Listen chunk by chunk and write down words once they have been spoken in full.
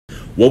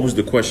What was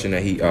the question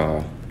that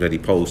he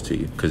posed to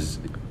you? Because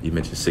you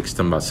mentioned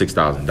something about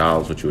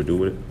 $6,000. What you would do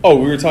with it? Oh,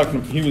 we were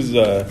talking.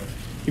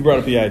 He brought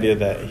up the idea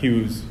that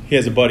he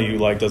has a buddy who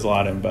like does a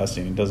lot of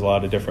investing and does a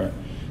lot of different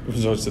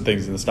sorts of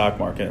things in the stock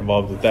market,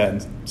 involved with that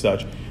and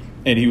such.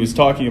 And he was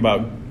talking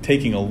about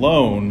taking a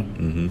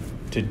loan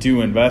to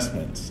do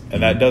investments,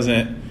 and that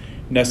doesn't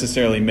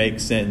necessarily make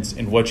sense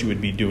in what you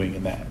would be doing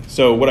in that.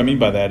 So what I mean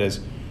by that is,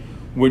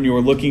 when you're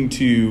looking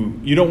to,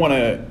 you don't want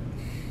to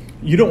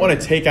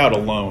take out a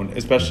loan,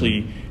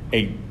 especially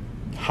a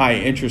high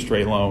interest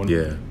rate loan,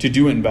 to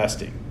do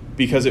investing,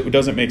 because it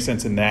doesn't make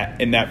sense in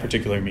that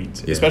particular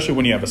means, especially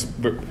when you have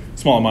a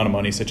small amount of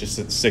money, such as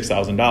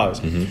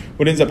 $6,000.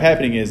 What ends up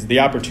happening is the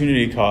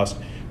opportunity cost,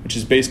 which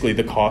is basically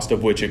the cost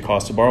of which it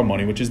costs to borrow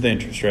money, which is the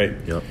interest rate.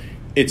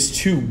 It's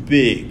too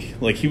big.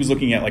 Like, he was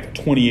looking at like a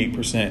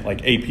 28%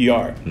 like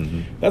APR.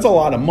 That's a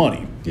lot of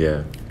money.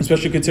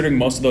 Especially considering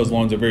most of those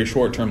loans are very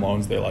short-term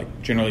loans. They're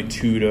like generally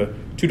 2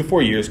 to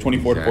 4 years,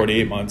 24 to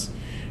 48 months.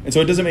 And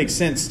so it doesn't make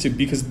sense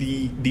because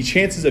the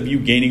chances of you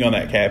gaining on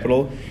that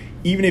capital,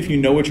 even if you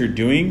know what you're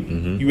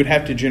doing, you would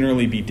have to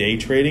generally be day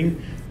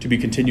trading to be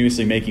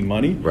continuously making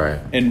money.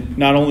 And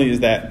not only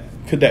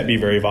could that be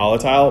very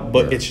volatile,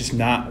 but it's just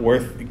not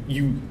worth.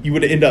 You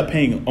would end up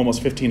paying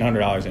almost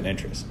 $1,500 in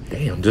interest.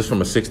 Damn, just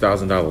from a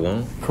 $6,000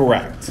 loan?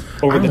 Correct.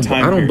 Over the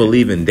time I don't period.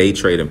 believe in day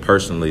trading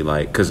personally,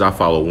 like, because I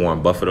follow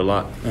Warren Buffett a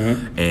lot.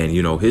 And,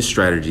 you know, his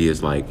strategy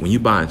is like, when you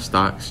buying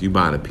stocks, you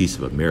buying a piece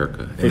of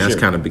America. And that's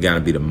kind of got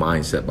to be the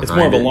mindset behind it. It's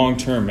more of a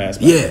long-term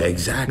aspect. Yeah,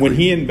 exactly. When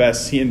he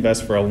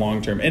invests for a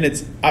long-term. And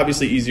it's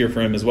obviously easier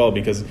for him as well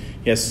because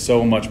he has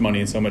so much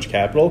money and so much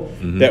capital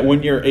that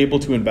when you're able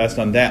to invest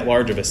on that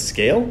large of a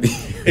scale,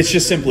 it's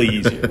just simply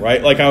easier,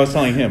 right? Like I was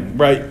telling him,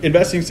 right?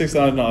 Investing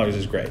 $6,000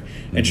 is great.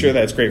 And sure,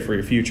 that's great for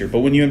your future. But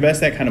when you invest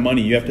that kind of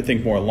money, you have to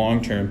think more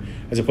long-term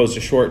as opposed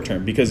to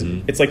short-term, because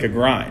it's like a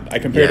grind. I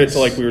compared it to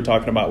like we were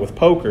talking about with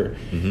poker,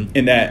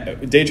 in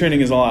that day trading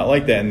is a lot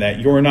like that, in that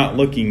you're not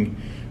looking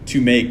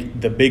to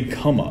make the big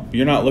come up.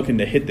 You're not looking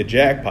to hit the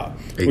jackpot.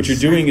 What you're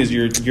doing is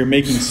you're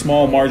making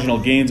small marginal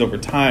gains over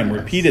time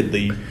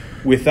repeatedly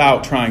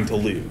without trying to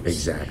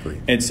lose.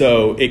 And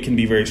so it can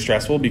be very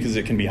stressful because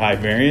it can be high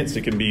variance.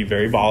 It can be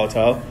very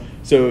volatile.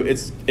 So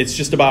it's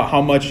just about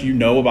how much you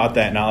know about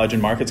that knowledge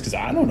in markets, because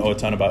I don't know a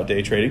ton about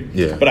day trading.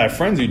 But I have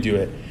friends who do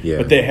it.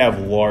 But they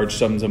have large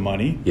sums of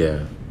money.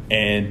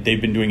 And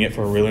they've been doing it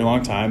for a really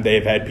long time.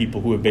 They've had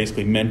people who have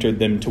basically mentored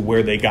them to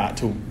where they got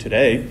to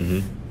today.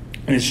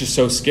 And it's just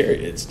so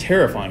scary. It's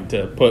terrifying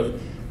to put,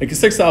 like,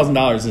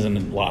 $6,000 isn't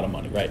a lot of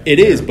money, right? It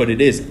is, but it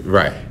isn't.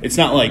 It's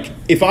not like,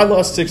 if I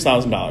lost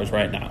 $6,000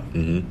 right now,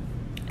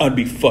 I'd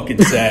be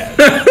fucking sad.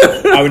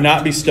 I would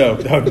not be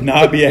stoked. I would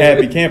not be a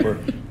happy camper.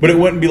 But it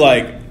wouldn't be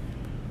like,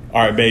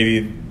 all right,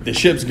 baby, the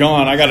ship's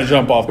gone. I got to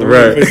jump off the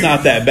roof. It's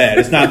not that bad.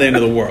 It's not the end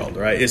of the world,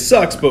 right? It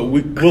sucks, but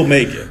we'll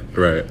make it.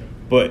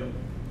 But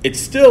it's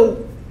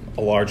still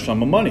a large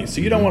sum of money. So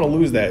you don't want to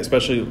lose that,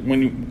 especially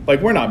when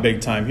we're not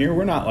big time here.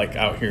 We're not like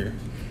out here,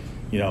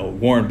 you know,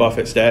 Warren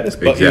Buffett status.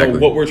 But you know,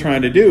 what we're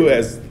trying to do,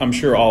 as I'm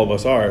sure all of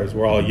us are, as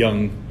we're all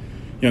young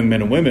men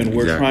and women,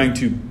 we're trying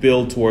to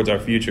build towards our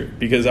future,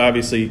 because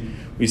obviously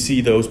we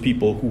see those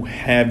people who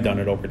have done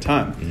it over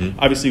time.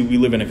 Obviously, we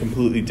live in a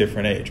completely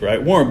different age,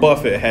 right? Warren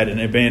Buffett had an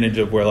advantage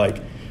of where,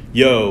 like,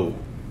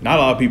 not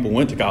a lot of people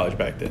went to college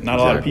back then. Not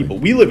a lot of people.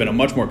 We live in a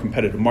much more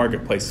competitive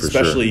marketplace,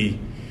 especially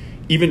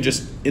even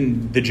just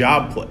in the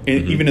job place,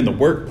 even in the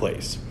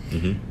workplace.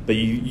 But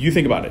you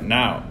think about it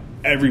now,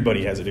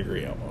 everybody has a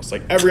degree almost.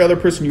 Like, every other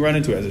person you run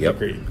into has a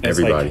degree. And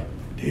everybody. It's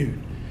like,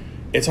 dude,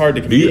 it's hard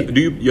to compete.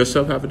 Do you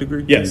yourself have a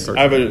degree? Yes,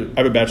 I have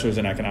a bachelor's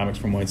in economics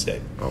from Wayne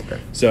State.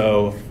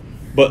 So,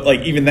 but like,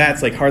 even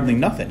that's like hardly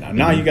nothing.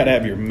 Now you got to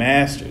have your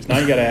master's. Now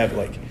you got to have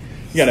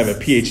a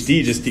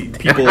PhD just to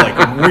people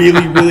like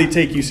really, really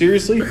take you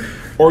seriously,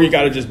 or you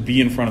got to just be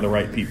in front of the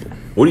right people.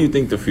 What do you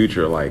think the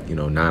future, like, 9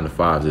 to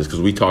 5s is?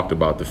 Because we talked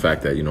about the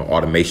fact that,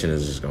 automation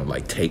is just going to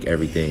like take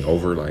everything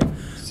over. Like,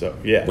 so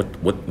yeah.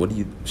 What do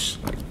you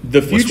like?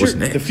 The future, what's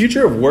next? The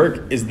future of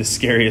work is the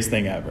scariest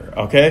thing ever.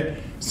 Okay,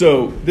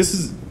 so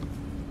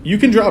you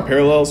can draw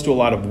parallels to a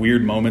lot of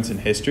weird moments in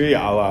history, a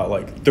la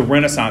like the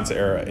Renaissance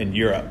era in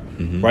Europe,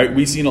 right?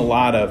 We've seen a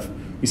lot of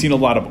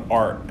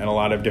art and a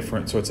lot of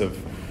different sorts of,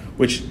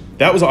 which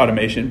that was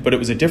automation, but it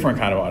was a different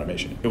kind of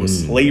automation. It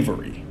was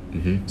slavery.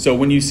 So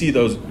when you see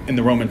those in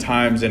the Roman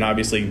times, and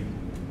obviously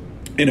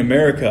in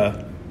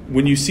America,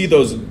 when you see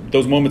those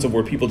moments of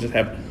where people just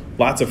have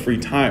lots of free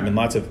time and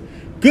lots of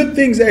good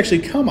things actually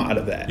come out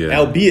of that,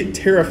 albeit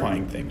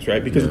terrifying things,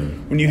 right? Because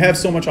when you have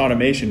so much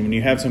automation, when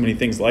you have so many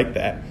things like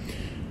that,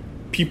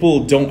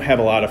 people don't have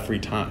a lot of free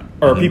time,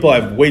 or people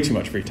have way too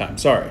much free time.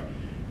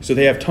 So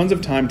they have tons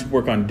of time to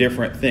work on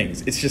different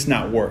things. It's just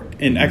not work.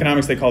 In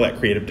economics, they call that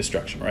creative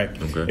destruction, right?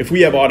 If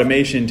we have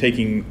automation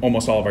taking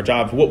almost all of our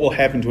jobs, what will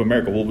happen to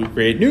America? Will we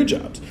create new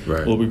jobs?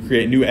 Will we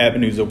create new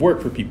avenues of work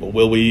for people?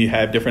 Will we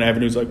have different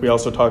avenues like we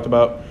also talked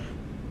about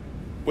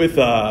with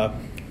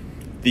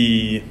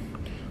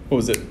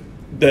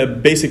The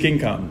basic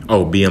income.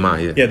 Oh,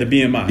 BMI, yeah. Yeah, the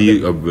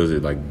BMI. Was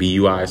it like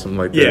BUI, something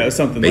like that? Yeah,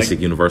 something Basic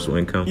like, universal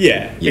income?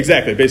 Yeah,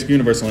 exactly. Basic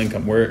universal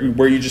income,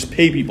 where you just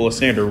pay people a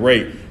standard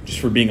rate just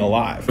for being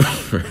alive.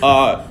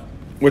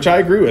 Which I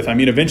agree with. I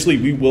mean, eventually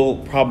we will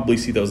probably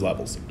see those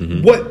levels.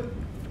 What,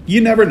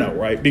 you never know,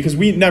 right? Because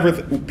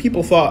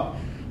people thought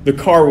the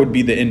car would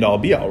be the end-all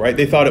be-all, right?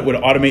 They thought it would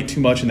automate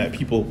too much and that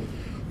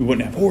we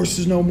wouldn't have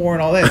horses no more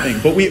and all that thing.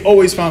 But we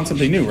always found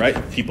something new,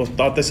 right? People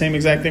thought the same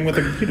exact thing with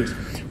the computers.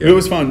 We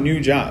always found new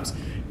jobs.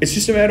 It's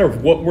just a matter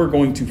of what we're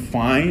going to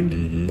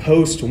find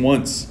post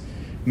once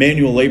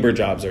manual labor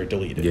jobs are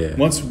deleted. Yeah.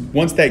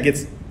 Once that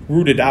gets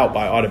rooted out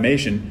by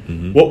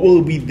automation, what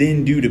will we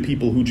then do to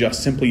people who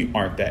just simply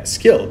aren't that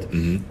skilled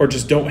or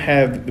just don't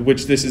have,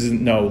 which this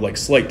isn't no like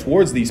slight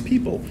towards these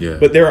people,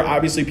 but there are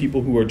obviously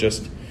people who are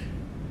just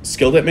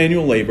skilled at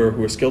manual labor,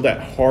 who are skilled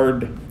at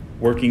hard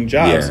working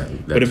jobs,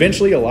 but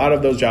eventually a lot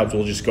of those jobs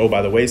will just go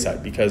by the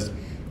wayside because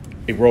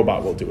a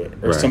robot will do it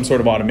or some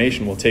sort of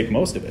automation will take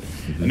most of it.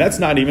 And that's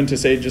not even to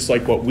say just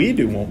like what we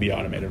do won't be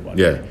automated one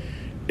day.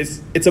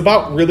 It's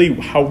about really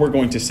how we're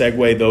going to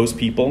segue those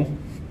people,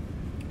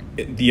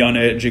 the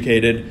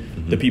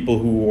uneducated, the people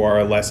who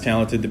are less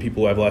talented, the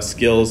people who have less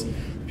skills, the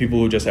people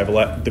who just have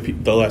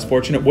the less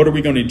fortunate. What are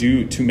we going to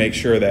do to make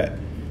sure that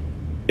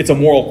it's a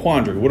moral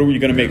quandary? What are we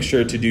going to make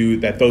sure to do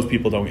that those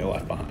people don't get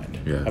left behind?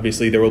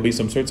 Obviously, there will be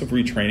some sorts of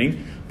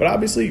retraining, but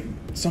obviously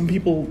some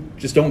people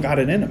just don't got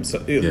it in them. So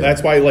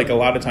that's why, like, a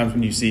lot of times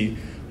when you see,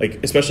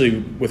 like, especially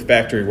with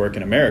factory work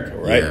in America,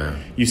 right?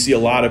 You see a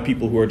lot of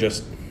people who are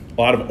just,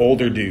 a lot of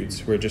older dudes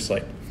who are just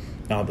like,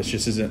 no, this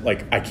just isn't,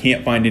 like, I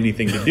can't find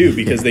anything to do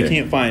because they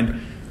can't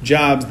find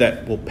jobs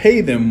that will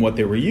pay them what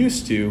they were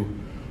used to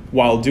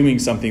while doing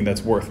something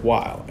that's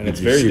worthwhile. And it's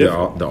very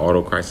difficult. The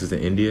auto crisis in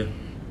India?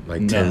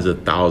 Like tens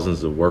of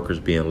thousands of workers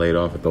being laid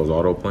off at those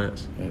auto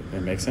plants?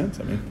 It makes sense.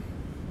 I mean,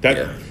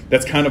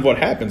 that's kind of what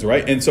happens,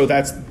 right? And so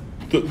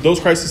those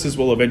crises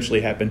will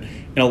eventually happen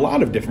in a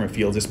lot of different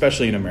fields,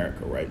 especially in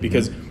America, right?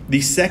 Because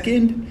the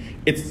second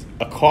it's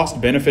a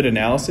cost-benefit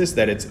analysis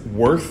that it's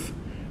worth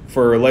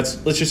for,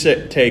 let's just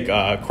take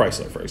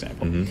Chrysler, for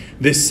example.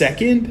 The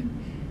second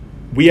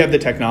we have the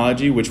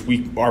technology, which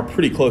we are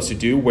pretty close to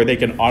do, where they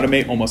can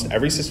automate almost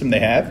every system they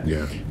have,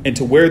 and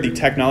to where the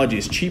technology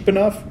is cheap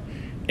enough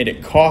and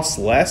it costs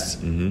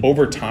less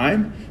over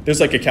time.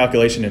 There's like a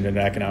calculation in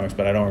economics,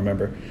 but I don't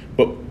remember.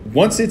 But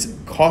once it's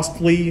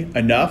costly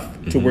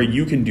enough to where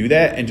you can do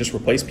that and just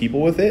replace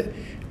people with it,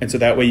 and so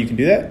that way you can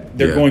do that,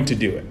 they're going to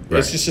do it.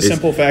 It's just a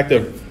simple fact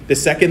of the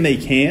second they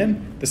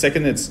can, the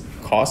second it's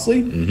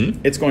costly,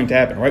 it's going to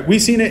happen, right?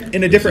 We've seen it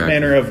in a different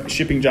manner of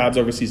shipping jobs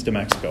overseas to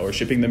Mexico or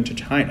shipping them to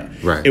China.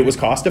 It was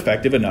cost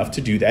effective enough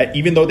to do that,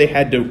 even though they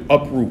had to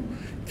uproot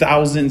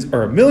thousands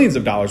or millions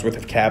of dollars worth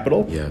of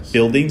capital,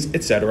 buildings,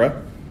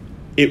 etc.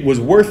 It was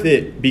worth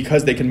it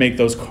because they can make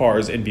those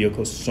cars and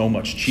vehicles so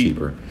much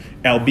cheaper,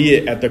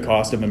 albeit at the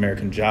cost of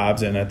American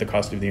jobs and at the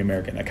cost of the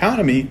American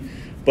economy.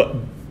 But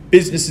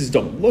businesses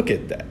don't look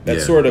at that.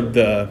 That's sort of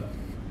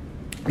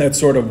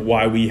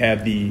why we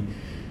have the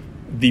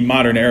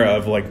modern era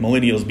of like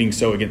millennials being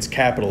so against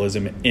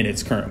capitalism in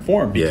its current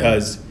form,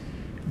 because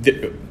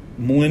the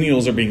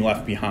millennials are being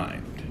left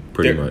behind.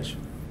 Pretty much.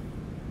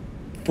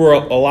 For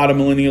a lot of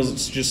millennials,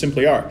 it's just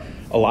simply are.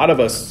 A lot of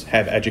us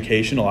have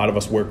education. A lot of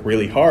us work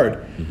really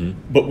hard,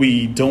 but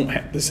we don't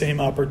have the same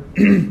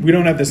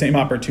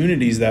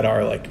opportunities that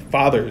our like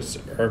fathers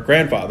or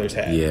grandfathers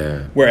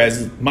had.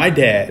 Whereas my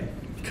dad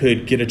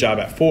could get a job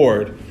at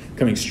Ford,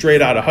 coming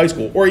straight out of high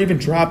school, or even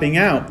dropping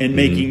out and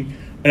making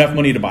enough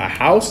money to buy a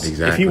house.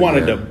 If he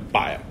wanted to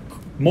buy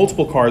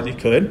multiple cars, he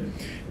could,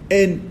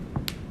 and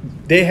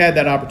they had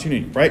that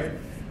opportunity, right?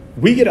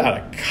 We get out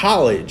of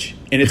college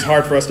and it's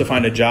hard for us to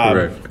find a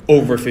job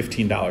over $15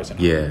 an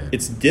hour.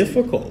 It's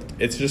difficult.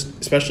 It's just,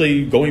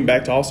 especially going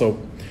back to also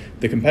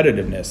the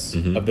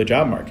competitiveness of the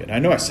job market. I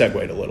know I segued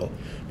a little,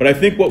 but I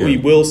think what we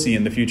will see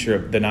in the future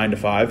of the 9 to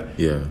 5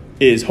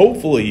 is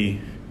hopefully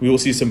we will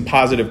see some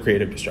positive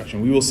creative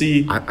destruction. We will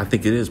see. I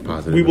think it is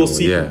positive. We will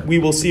see. We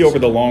will see over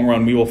the long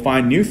run. We will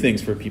find new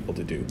things for people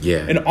to do.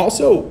 And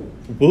also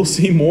we'll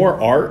see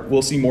more art.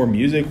 We'll see more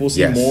music. We'll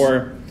see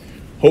more,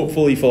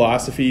 hopefully,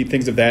 philosophy,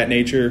 things of that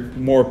nature,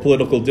 more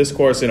political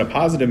discourse in a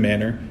positive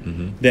manner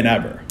than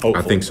ever. Hopefully.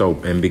 I think so.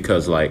 And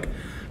because like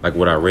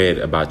what I read,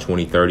 about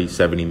 2030,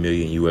 70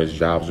 million U.S.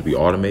 jobs will be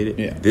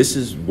automated. This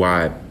is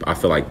why I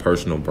feel like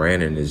personal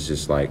branding is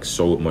just like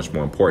so much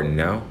more important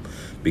now,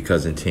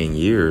 because in 10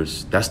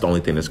 years, that's the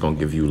only thing that's going to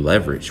give you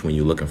leverage when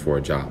you're looking for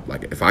a job.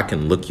 Like if I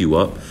can look you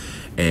up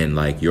and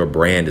like your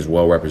brand is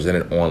well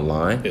represented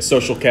online. It's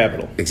social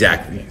capital.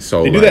 Exactly.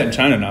 So they do that in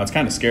China now. It's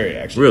kind of scary,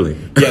 actually. Really?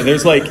 Yeah,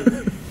 there's like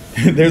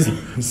there's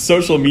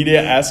social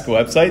media-esque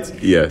websites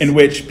in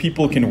which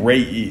people can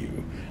rate you.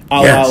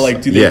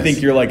 Like, do they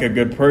think you're like a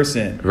good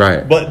person?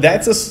 Right. But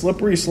that's a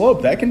slippery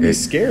slope. That can be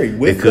scary.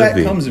 With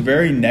that comes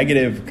very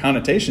negative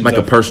connotations. Like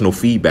a personal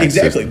feedback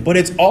system. But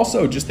it's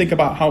also, just think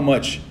about how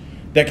much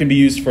that can be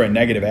used for a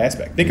negative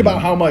aspect. Think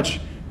about how much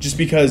just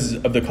because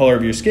of the color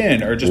of your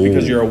skin or just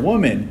because you're a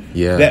woman,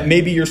 that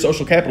maybe your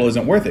social capital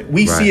isn't worth it.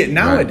 We see it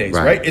nowadays,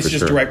 right? It's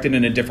just directed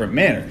in a different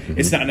manner.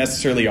 It's not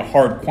necessarily a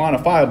hard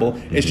quantifiable.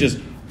 It's just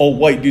old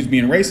white dudes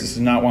being racist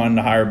and not wanting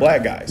to hire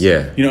black guys.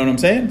 You know what I'm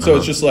saying? So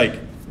it's just like,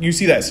 you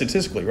see that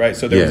statistically, right?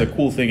 So there was a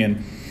cool thing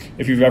in,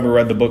 if you've ever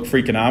read the book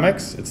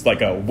Freakonomics, it's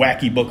like a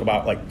wacky book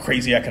about like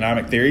crazy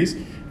economic theories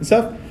and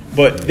stuff.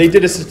 But they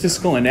did a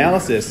statistical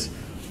analysis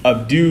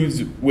of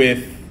dudes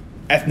with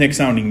ethnic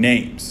sounding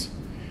names.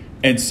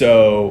 And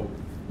so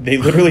they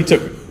literally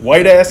took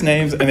white ass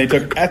names and they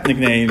took ethnic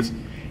names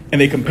and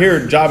they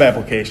compared job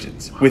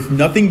applications with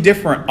nothing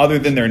different other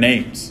than their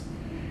names.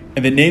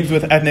 And the names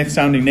with ethnic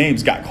sounding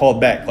names got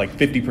called back like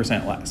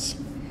 50% less.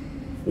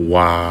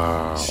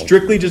 Wow.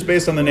 Strictly just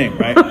based on the name,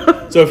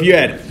 right? So if you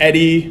had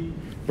Eddie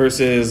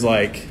versus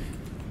like,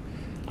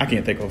 I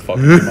can't think of a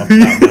fucking name off the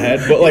top of my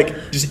head, but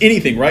like just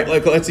anything, right?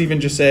 Like let's even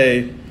just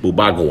say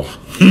Bubagawa.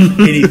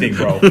 Anything,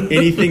 bro.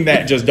 Anything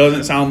that just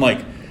doesn't sound like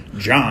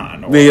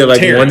John or like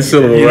Terry, one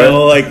syllable, you right?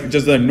 know, like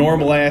just a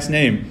normal ass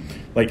name.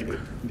 Like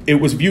it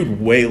was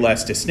viewed way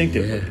less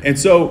distinctively. And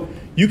so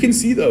you can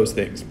see those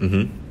things.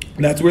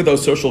 That's where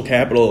those social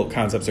capital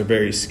concepts are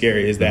very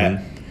scary, is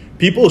that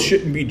people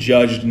shouldn't be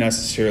judged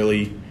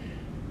necessarily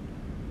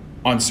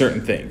on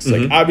certain things.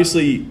 Like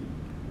obviously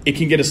it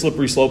can get a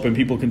slippery slope and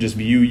people can just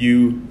view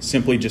you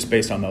simply just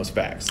based on those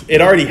facts.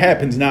 It already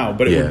happens now,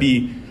 but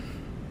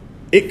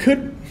it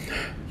could,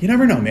 you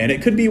never know, man.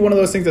 It could be one of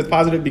those things that's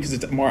positive because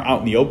it's more out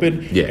in the open.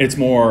 And it's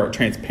more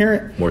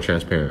transparent. More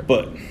transparent.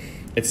 But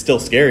it's still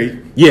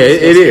scary. Yeah,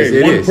 it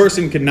is. One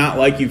person could not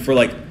like you for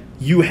like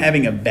you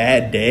having a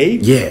bad day.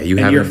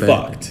 You're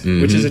fucked,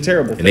 which is a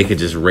terrible thing. And they could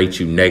just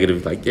rate you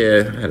negative, like,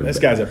 this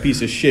guy's a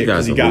piece of shit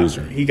because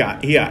he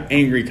got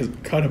angry because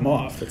cut him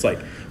off. It's like,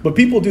 but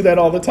people do that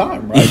all the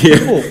time, right?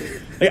 People,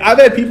 like, I've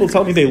had people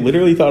tell me they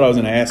literally thought I was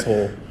an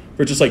asshole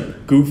for just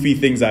like goofy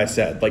things I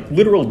said, like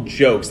literal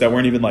jokes that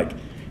weren't even like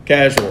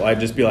casual. I'd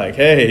just be like,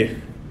 hey,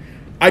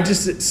 I'd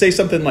just say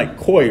something like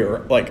coy or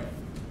like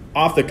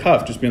off the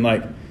cuff, just being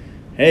like,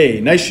 hey,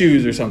 nice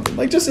shoes or something,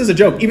 like just as a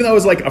joke, even though it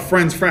was like a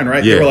friend's friend,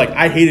 right? They were like,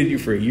 I hated you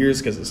for years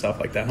because of stuff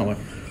like that. And I'm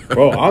like,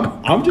 bro,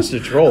 I'm just a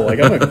troll. Like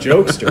I'm a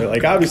jokester.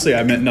 Like obviously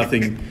I meant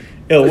nothing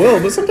ill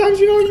will, but sometimes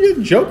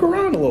you joke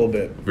around a little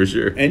bit for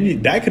sure,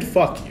 and that could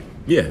fuck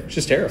you. It's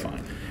just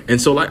terrifying.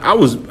 And so like I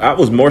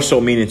was more so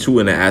meaning too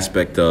in the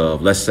aspect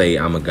of, let's say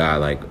I'm a guy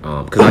like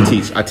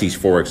because I teach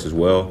Forex as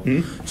well.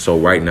 So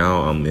right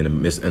now I'm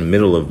in the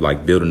middle of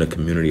like building a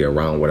community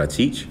around what I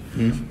teach,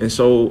 and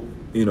so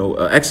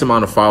X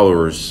amount of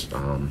followers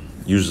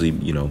usually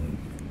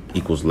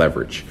equals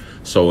leverage.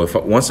 So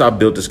once I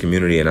built this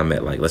community and I'm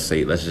at like, let's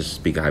just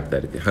speak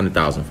hypothetically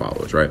 100,000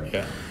 followers,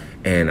 right?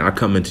 And I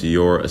come into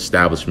your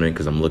establishment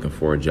because I'm looking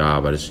for a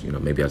job. I just,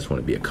 maybe I just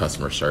want to be a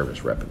customer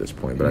service rep at this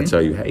point. But I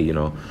tell you, hey,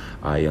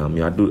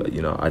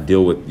 I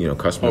deal with,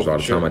 customers all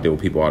the time. I deal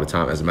with people all the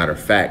time. As a matter of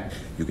fact,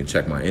 you can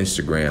check my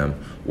Instagram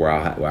where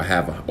I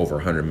have over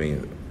 100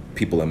 million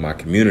people in my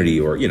community,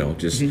 or and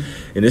this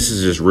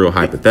is just real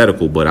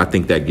hypothetical, but I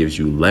think that gives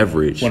you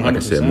leverage, 100%. Like I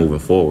said, moving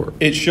forward.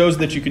 It shows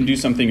that you can do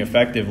something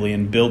effectively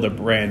and build a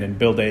brand and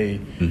build a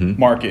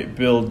market,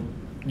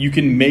 you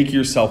can make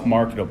yourself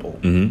marketable,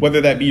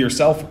 whether that be your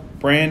self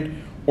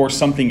brand or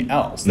something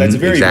else. That's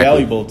very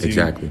valuable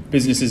to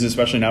businesses,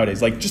 especially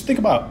nowadays. Like just think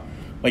about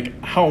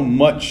like how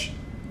much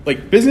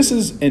like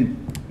businesses and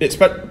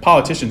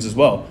politicians as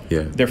well.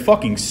 They're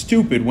fucking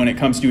stupid when it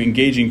comes to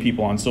engaging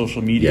people on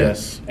social media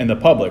and the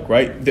public,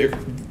 right?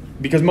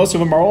 Because most of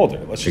them are older.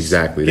 Let's just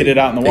get it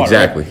out in the water.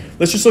 Right?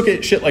 Let's just look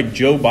at shit like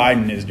Joe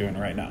Biden is doing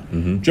right now.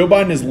 Joe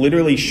Biden is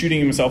literally shooting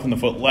himself in the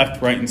foot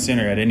left, right, and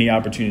center at any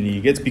opportunity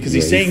he gets because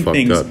he's saying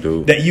things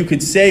that you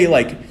could say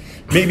like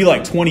maybe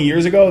like 20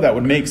 years ago that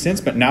would make sense,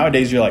 but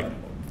nowadays you're like,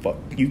 fuck,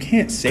 you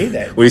can't say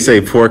that. What do you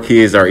say? Poor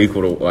kids are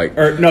equal to like?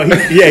 Or no,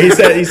 he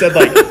said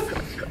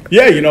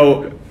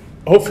like,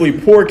 hopefully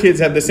poor kids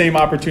have the same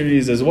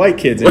opportunities as white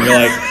kids, and you're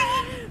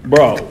like,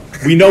 bro,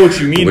 we know what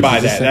you mean by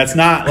that. That's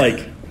not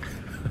like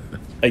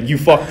you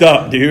fucked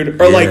up, dude.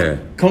 Or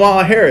like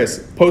Kamala Harris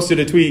posted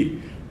a tweet.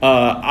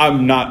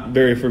 I'm not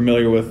very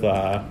familiar with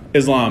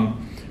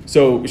Islam,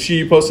 so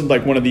she posted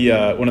like one of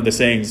the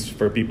sayings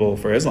for people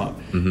for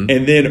Islam,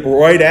 and then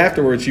right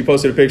afterwards she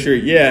posted a picture.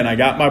 And I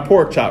got my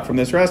pork chop from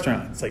this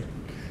restaurant. It's like,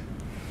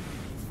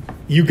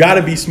 you got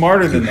to be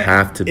smarter than that. You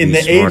have to be in the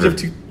age of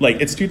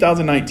it's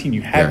 2019.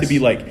 You have to be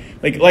like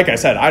I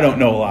said. I don't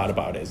know a lot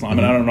about Islam,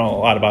 and I don't know a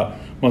lot about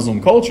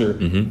Muslim culture,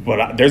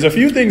 but there's a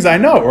few things I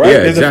know, right?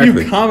 There's a few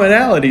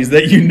commonalities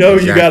that you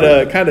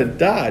gotta kind of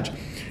dodge.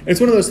 And it's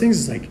one of those things.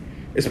 It's like,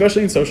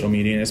 especially in social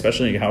media, and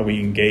especially how we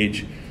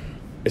engage,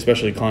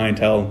 especially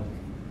clientele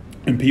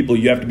and people,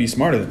 you have to be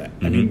smarter than that.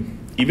 I mean,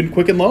 even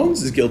Quicken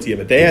Loans is guilty of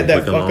it. They had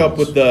that fuck up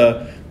with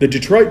the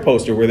Detroit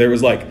poster where there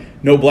was like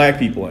no black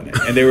people in it,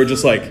 and they were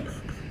just like,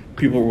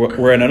 people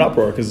were in an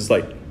uproar because it's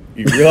like,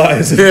 you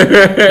realize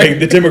like,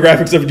 the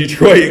demographics of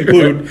Detroit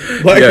include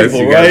black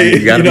people, right?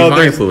 You got to be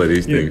mindful of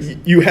these things.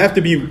 You have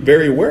to be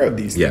very aware of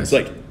these things.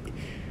 Like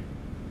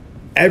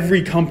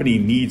every company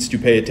needs to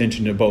pay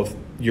attention to both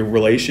your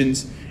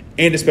relations,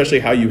 and especially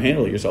how you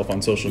handle yourself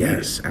on social media.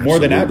 Absolutely. More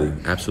than ever.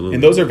 Absolutely.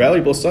 And those are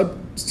valuable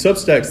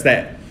substects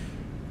that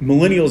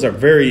millennials are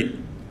very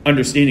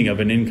understanding of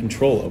and in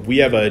control of. We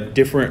have a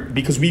different,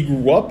 because we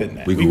grew up in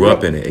that. We grew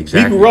up in it,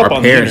 exactly. We grew up Our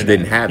on parents the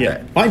internet. didn't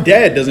have that. My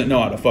dad doesn't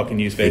know how to fucking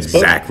use Facebook.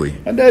 Exactly.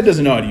 My dad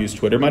doesn't know how to use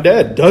Twitter. My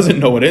dad doesn't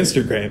know what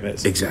Instagram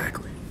is.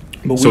 Exactly.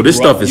 But So we this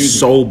grew up stuff is using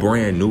so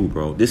brand new,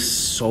 bro. This is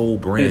so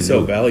brand And new. it's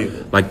so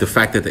valuable. Like the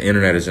fact that the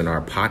internet is in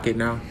our pocket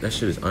now, that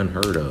shit is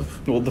unheard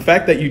of. Well, the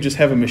fact that you just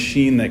have a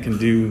machine that can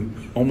do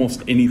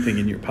almost anything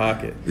in your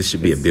pocket. This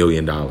should be $1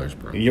 billion,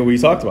 bro. Yeah, we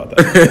talked about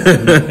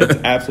that.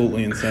 It's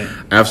absolutely insane.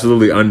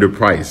 Absolutely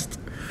underpriced.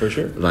 For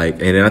sure. Like,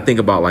 and then I think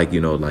about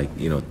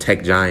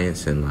tech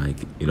giants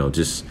and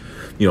just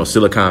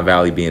Silicon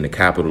Valley being the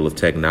capital of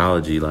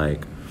technology.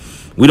 Like,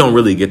 we don't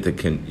really get to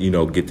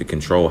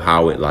control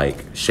how it like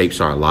shapes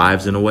our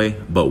lives in a way,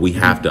 but we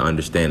have to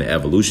understand that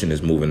evolution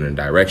is moving in a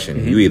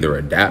direction. You either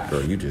adapt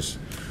or you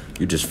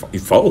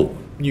fold.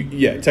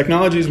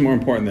 Technology is more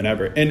important than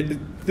ever. And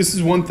this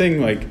is one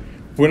thing, like,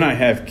 when I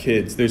have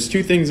kids, there's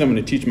two things I'm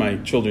going to teach my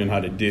children how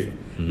to do.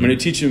 I'm going to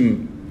teach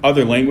them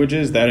other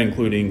languages, that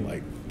including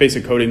like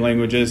basic coding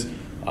languages,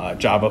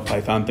 Java,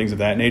 Python, things of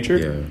that nature.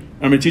 Yeah. And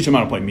I'm going to teach them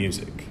how to play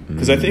music.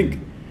 Because I think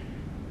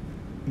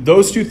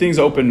those two things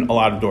open a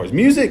lot of doors.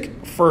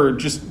 Music, for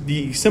just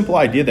the simple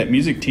idea that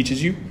music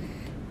teaches you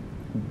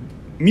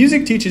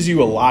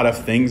a lot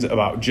of things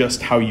about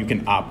just how you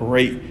can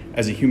operate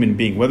as a human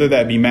being, whether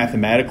that be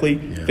mathematically,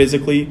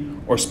 physically,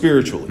 or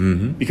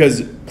spiritually.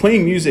 Because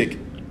playing music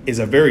is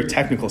a very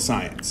technical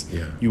science.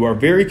 Yeah. You are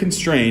very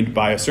constrained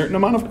by a certain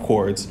amount of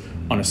chords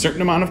on a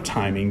certain amount of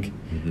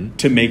timing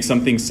to make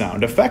something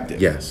sound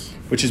effective. Yes.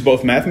 Which is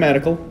both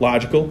mathematical,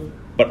 logical,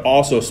 but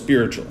also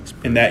spiritual.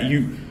 In that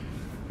you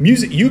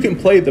can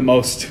play the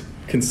most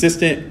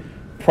consistent,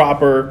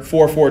 proper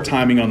 4/4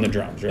 timing on the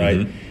drums,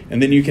 right?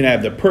 And then you can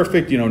have the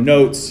perfect,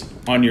 notes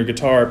on your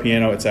guitar,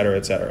 piano, et cetera,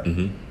 et cetera.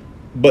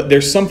 But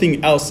there's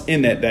something else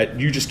in that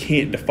you just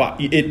can't define.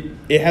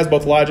 It has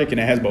both logic and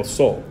it has both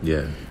soul.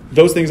 Yeah.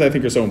 Those things I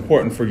think are so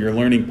important for your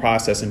learning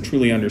process and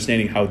truly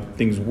understanding how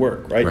things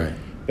work, right? Right.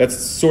 That's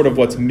sort of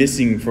what's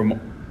missing from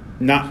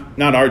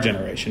not our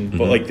generation,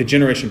 but like the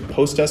generation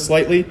post us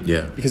slightly.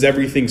 Yeah. Because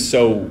everything's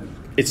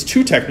it's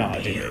too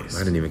technology based. I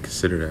didn't even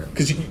consider that.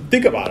 Because you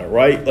think about it,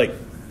 right? Like,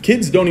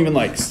 kids don't even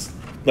like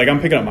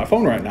I'm picking up my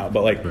phone right now,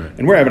 but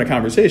and we're having a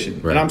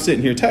conversation, and I'm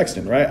sitting here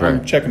texting, right?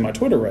 I'm checking my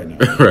Twitter right now.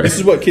 This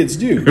is what kids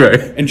do.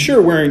 And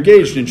sure, we're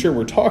engaged, and sure,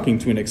 we're talking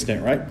to an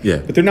extent, right? Yeah.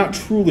 But they're not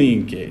truly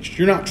engaged.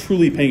 You're not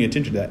truly paying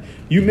attention to that.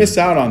 You miss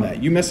out on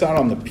that. You miss out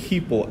on the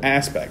people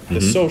aspect,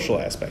 the social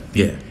aspect.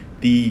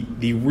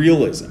 The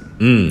realism.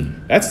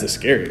 That's the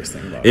scariest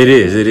thing about it.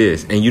 It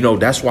is. And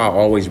that's why I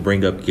always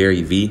bring up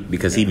Gary Vee,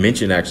 because he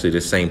mentioned actually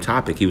the same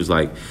topic. He was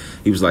like,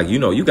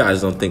 you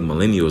guys don't think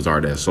millennials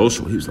are that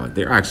social. He was like,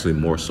 they're actually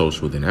more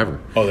social than ever.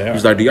 Oh, they are. He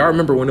was like, do y'all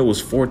remember when it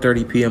was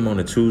 4:30 p.m. on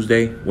a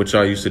Tuesday? What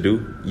y'all used to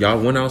do? Y'all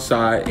went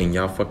outside and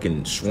y'all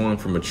fucking swung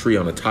from a tree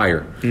on a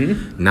tire.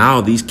 Now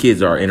these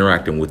kids are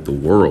interacting with the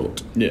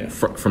world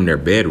from their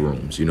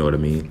bedrooms. You know what I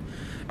mean?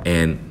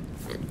 And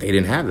they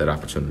didn't have that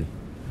opportunity.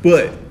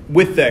 But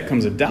with that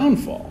comes a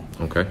downfall.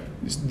 Okay.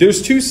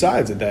 There's two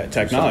sides of that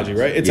technology,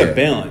 right? It's a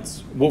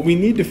balance. What we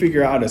need to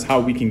figure out is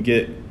how we can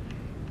get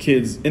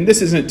kids, and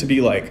this isn't to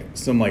be like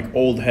some like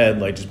old head,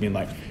 like just being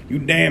like, you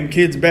damn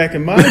kids back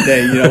in my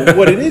day.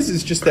 What it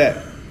is just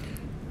that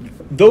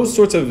those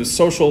sorts of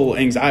social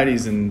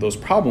anxieties and those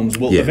problems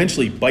will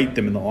eventually bite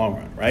them in the long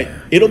run, right?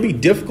 It'll be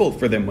difficult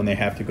for them when they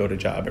have to go to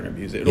job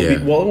interviews. It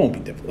won't be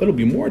difficult. It'll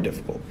be more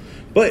difficult.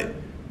 But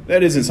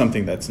that isn't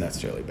something that's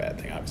necessarily a bad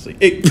thing, obviously.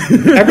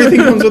 Everything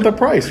comes with a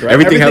price, right?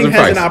 Everything has a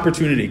price. An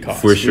opportunity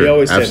cost. For sure. We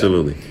always say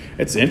Absolutely. that.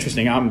 It's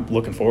interesting. I'm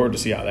looking forward to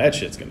see how that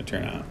shit's going to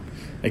turn out.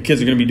 Like,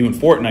 kids are going to be doing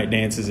Fortnite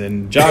dances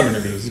and job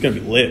interviews. It's going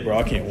to be lit, bro.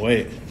 I can't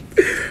wait.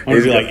 I'm going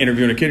to be like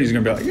interviewing a kid. He's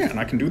going to be like, yeah, and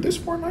I can do this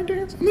Fortnite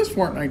dance and this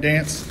Fortnite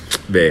dance.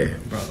 Man.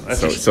 Bro,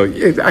 that's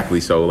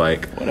exactly. So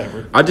like,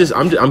 whatever.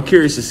 I'm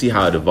curious to see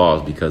how it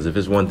evolves, because if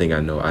it's one thing I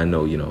know,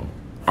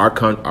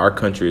 our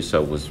country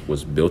itself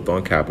was built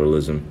on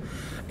capitalism.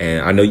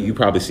 And I know you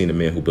probably seen The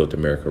Men Who Built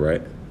America,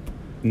 right?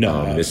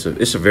 No. It's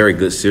a very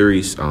good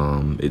series,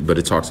 but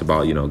it talks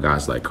about,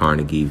 guys like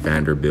Carnegie,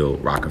 Vanderbilt,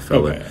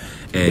 Rockefeller. Okay.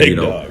 And, big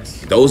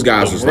dogs. those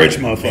guys was rich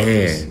like,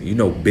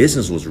 man,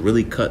 business was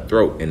really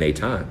cutthroat in their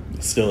time.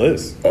 It still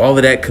is. All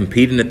of that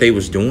competing that they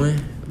was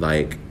doing,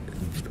 like,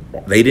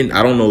 I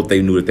don't know if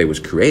they knew that they was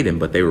creating,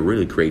 but they were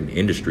really creating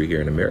industry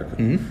here in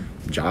America.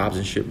 Jobs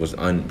and shit was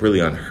really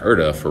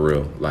unheard of, for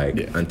real. Like,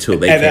 until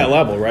they at that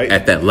level, right?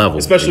 At that level,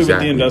 especially with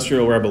the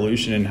Industrial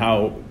Revolution and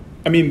how,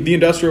 the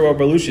Industrial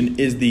Revolution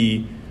is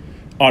the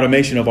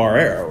automation of our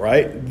era,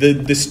 right?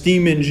 The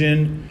steam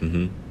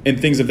engine and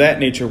things of that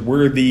nature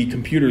were the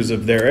computers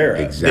of their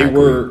era.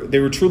 Exactly. They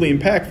were truly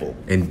impactful,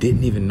 and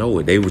didn't even know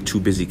it. They were too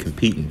busy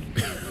competing.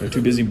 They're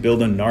too busy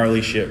building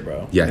gnarly shit,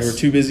 bro. Yes. They were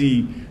too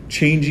busy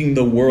changing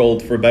the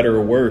world for better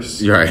or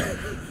worse. Right.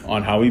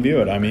 On how we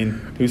view it.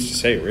 Who's to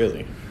say,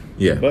 really?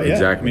 Yeah, But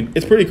exactly.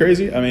 it's pretty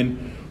crazy.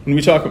 When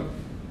we talk,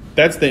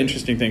 that's the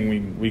interesting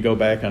thing. We go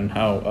back on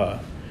how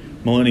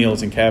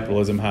millennials and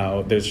capitalism,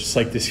 how there's just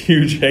like this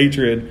huge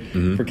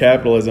hatred for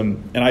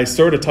capitalism. And I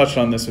sort of touched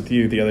on this with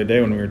you the other day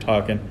when we were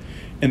talking,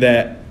 and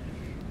that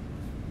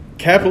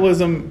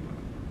capitalism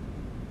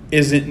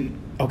isn't,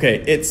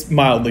 okay, it's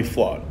mildly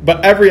flawed,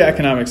 but every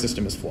economic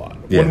system is flawed.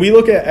 Yeah. When we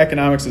look at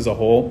economics as a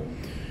whole,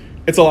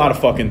 it's a lot of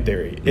fucking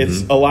theory.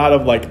 It's a lot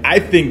of like, I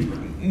think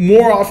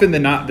more often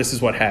than not, this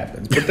is what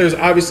happens. But there's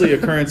obviously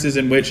occurrences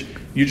in which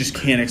you just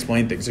can't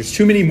explain things. There's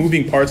too many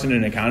moving parts in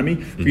an economy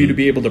for you to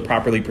be able to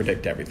properly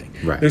predict everything.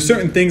 Right. There's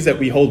certain things that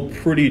we hold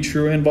pretty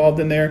true involved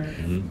in there,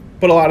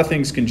 but a lot of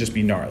things can just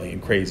be gnarly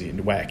and crazy and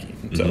wacky.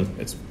 And so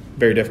it's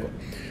very difficult.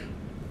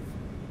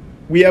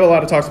 We have a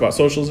lot of talks about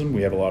socialism.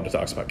 We have a lot of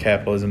talks about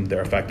capitalism,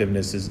 their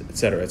effectivenesses, et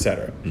cetera, et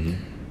cetera.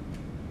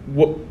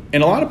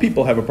 And a lot of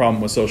people have a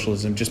problem with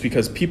socialism just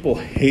because people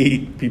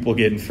hate people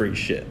getting free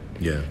shit.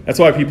 Yeah, that's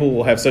why people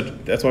will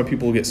that's why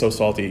people will get so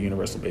salty at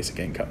universal basic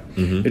income.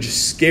 They're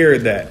just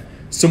scared that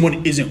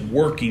someone isn't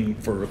working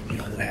for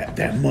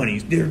that money.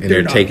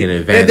 They're not, taking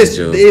advantage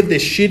of. They have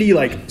this shitty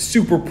like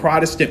super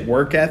Protestant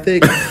work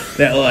ethic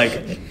that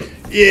like,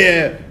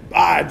 yeah,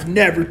 I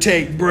never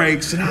take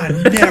breaks and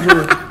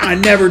I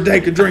never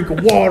take a drink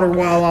of water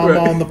while I'm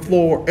on the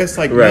floor. It's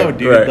like, no,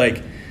 dude.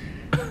 Like,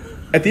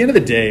 at the end of the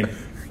day,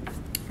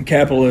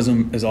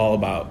 capitalism is all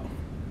about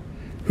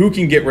who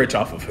can get rich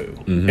off of who.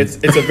 It's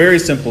a very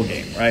simple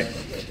game, right?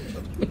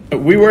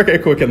 We work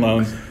at Quicken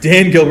Loans.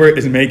 Dan Gilbert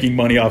is making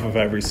money off of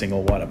every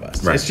single one of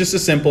us. Right. It's just a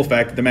simple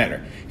fact of the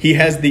matter. He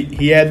had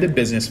the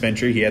business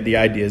venture, he had the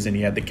ideas, and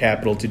he had the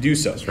capital to do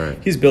so. That's right.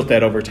 He's built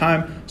that over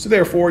time. So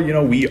therefore,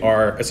 we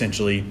are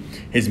essentially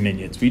his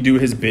minions. We do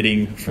his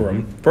bidding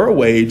for a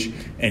wage,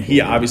 and he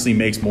obviously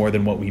makes more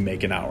than what we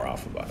make an hour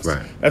off of us.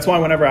 Right. That's why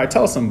whenever I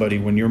tell somebody,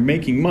 when you're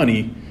making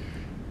money,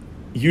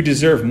 you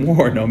deserve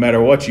more no matter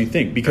what you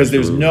think, because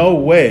there's no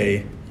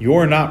way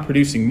you're not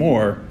producing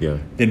more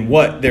than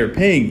what they're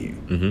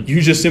paying you. You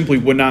just simply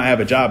would not have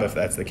a job if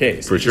that's the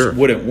case. For sure. It just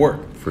wouldn't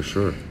work. For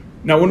sure.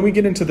 Now, when we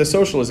get into the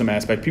socialism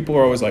aspect, people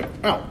are always like,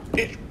 oh,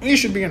 we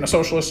should be in a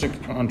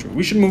socialistic country.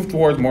 We should move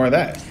towards more of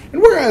that.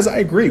 And whereas I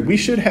agree, we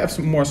should have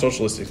some more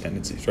socialistic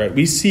tendencies, right?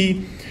 We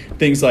see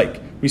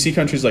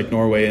countries like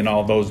Norway and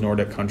all those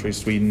Nordic countries,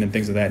 Sweden and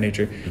things of that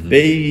nature.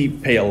 They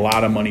pay a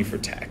lot of money for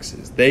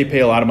taxes. They pay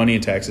a lot of money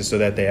in taxes so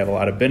that they have a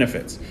lot of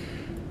benefits.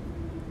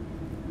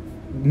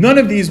 None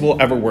of these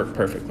will ever work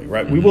perfectly,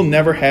 right? We will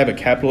never have a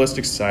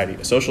capitalistic society,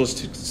 a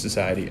socialistic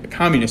society, a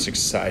communistic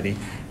society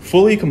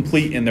fully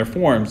complete in their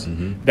forms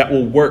that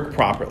will work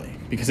properly.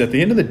 Because at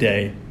the end of the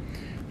day,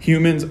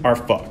 humans are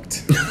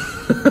fucked.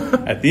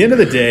 At the end of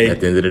the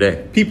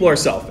day, people are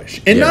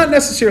selfish. And not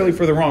necessarily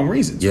for the wrong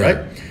reasons,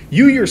 right?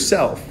 You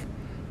yourself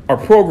are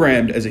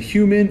programmed as a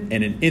human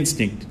and an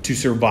instinct to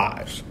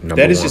survive.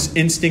 That is just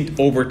instinct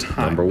over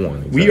time. Number one.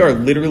 Exactly. We are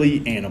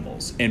literally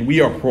animals, and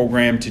we are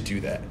programmed to do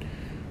that.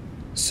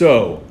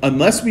 So,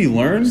 unless we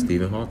learn...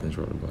 Stephen Hawking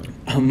wrote about it.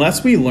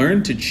 Unless we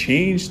learn to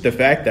change the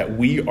fact that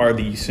we are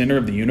the center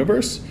of the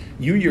universe,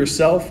 you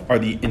yourself are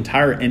the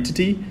entire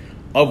entity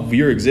of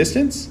your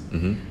existence,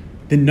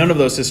 then none of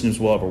those systems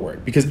will ever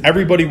work. Because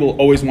everybody will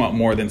always want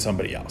more than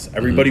somebody else.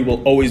 Everybody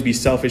will always be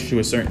selfish to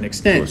a certain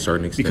extent.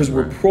 Because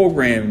we're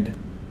programmed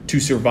to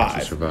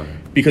survive.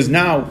 Because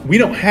now we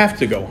don't have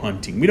to go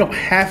hunting. We don't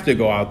have to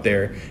go out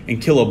there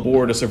and kill a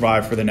boar to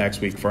survive for the next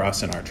week for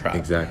us and our tribe.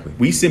 Exactly.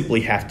 We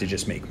simply have to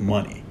just make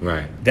money.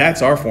 Right.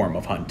 That's our form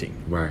of hunting.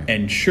 Right.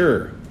 And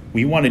sure,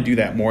 we want to do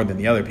that more than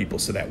the other people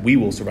so that we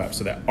will survive,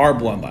 so that our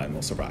bloodline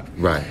will survive.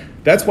 Right.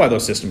 That's why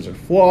those systems are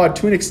flawed.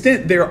 To an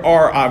extent, there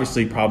are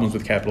obviously problems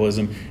with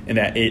capitalism in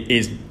that it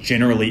is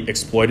generally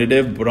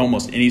exploitative, but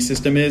almost any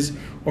system is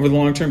over the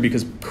long term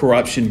because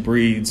corruption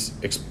breeds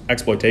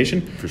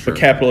exploitation. For sure. But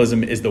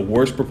capitalism is the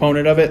worst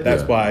proponent of it.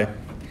 That's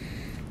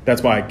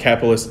why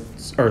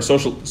capitalists or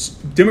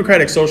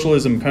democratic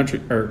socialism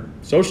country or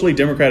socially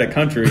democratic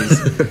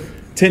countries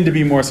tend to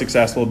be more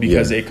successful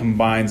because it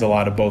combines a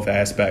lot of both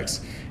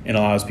aspects and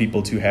allows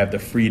people to have the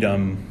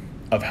freedom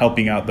of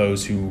helping out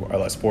those who are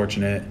less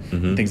fortunate,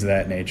 and things of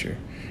that nature.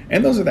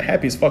 And those are the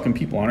happiest fucking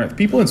people on earth.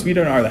 People in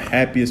Sweden are the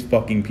happiest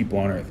fucking people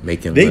on earth.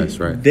 Making less,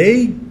 right?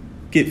 They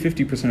get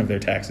 50% of their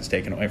taxes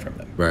taken away from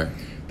them. Right.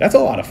 That's a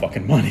lot of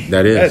fucking money.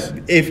 That is.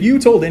 If you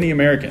told any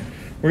American,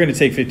 we're going to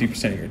take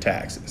 50% of your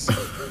taxes,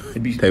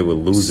 they would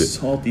lose it.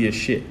 Salty as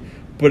shit.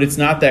 But it's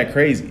not that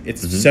crazy.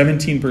 It's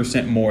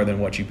 17% more than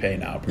what you pay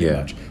now, pretty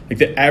much. Like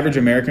the average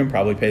American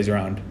probably pays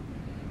around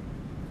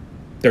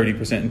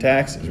 30% in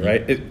taxes,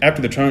 right? After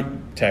the Trump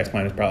tax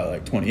plan is probably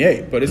like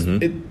 28, but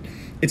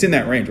it's in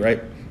that range, right?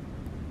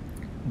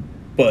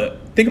 But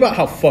think about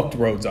how fucked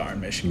roads are in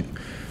Michigan.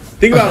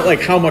 Think about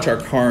like how much our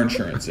car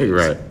insurance is.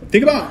 Right.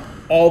 Think about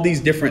all these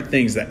different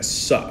things that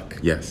suck.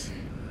 Yes.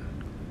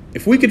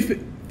 If we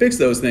could fix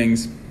those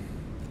things,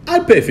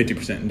 I'd pay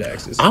 50% in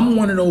taxes. I'm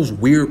one of those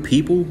weird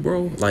people,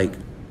 bro. Like,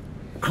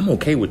 I'm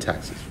okay with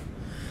taxes.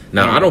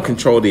 Now, I don't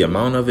control the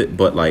amount of it,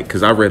 but like,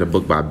 because I read a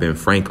book by Ben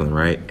Franklin,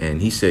 right?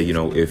 And he said,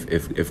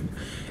 if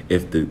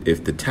if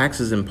the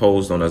taxes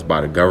imposed on us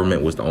by the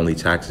government was the only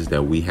taxes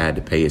that we had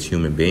to pay as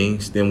human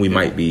beings, then we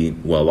might be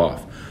well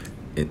off.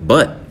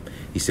 But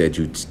he said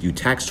you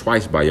tax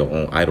twice by your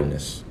own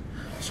idleness.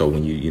 So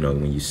when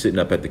when you're sitting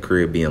up at the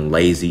crib being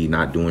lazy,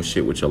 not doing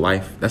shit with your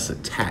life, that's a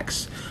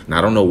tax. And I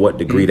don't know what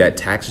degree that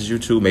taxes you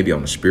to. Maybe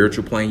on a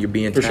spiritual plane you're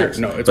being taxed. For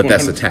sure. No, but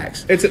that's a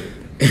tax.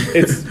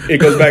 It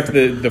goes back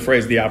to the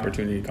phrase, the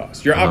opportunity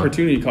cost. Your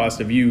opportunity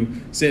cost of you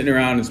sitting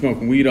around and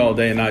smoking weed all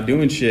day and not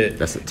doing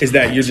shit is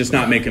that you're just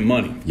not making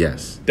money.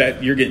 Yes.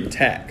 That you're getting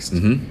taxed.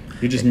 Mm-hmm.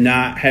 You're just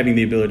not having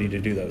the ability to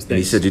do those things. And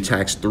he said you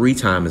tax 3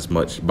 times as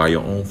much by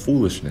your own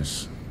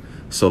foolishness.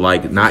 So,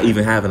 like, not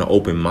even having an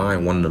open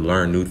mind, wanting to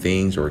learn new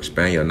things or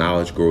expand your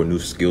knowledge, grow a new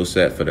skill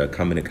set for the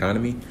coming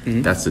economy,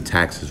 that's a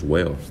tax as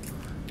well.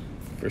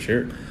 For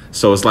sure.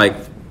 So it's like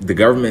the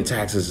government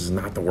taxes is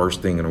not the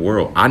worst thing in the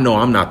world. I know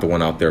I'm not the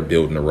one out there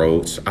building the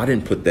roads. I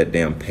didn't put that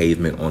damn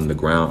pavement on the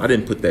ground. I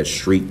didn't put that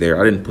street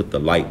there. I didn't put the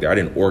light there. I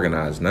didn't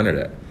organize none of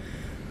that.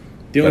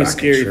 The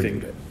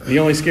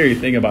only scary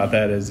thing about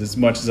that is, as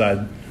much as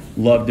I'd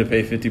love to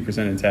pay 50%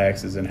 in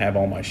taxes and have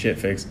all my shit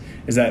fixed,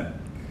 is that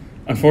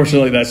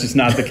unfortunately that's just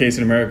not the case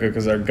in America,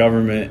 because our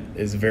government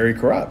is very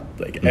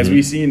corrupt. Like as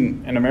we've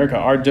seen in America,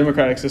 our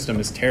democratic system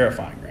is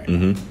terrifying right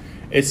now.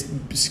 It's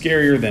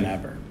scarier than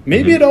ever.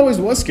 Maybe it always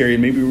was scary.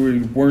 Maybe we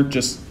weren't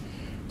just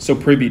so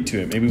privy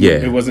to it. Maybe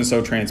it wasn't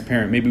so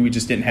transparent. Maybe we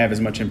just didn't have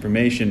as much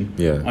information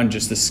on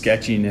just the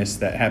sketchiness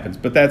that happens.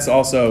 But that's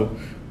also,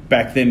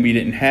 back then we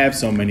didn't have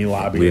so many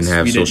lobbyists. We didn't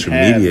have social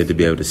media to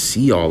be able to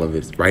see all of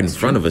it right in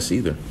front of us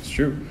either. It's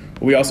true.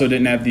 But we also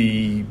didn't have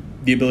the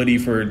ability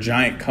for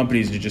giant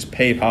companies to just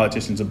pay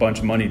politicians a bunch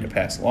of money to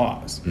pass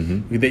laws.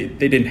 They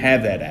didn't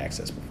have that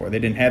access before. They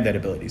didn't have that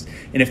abilities.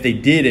 And if they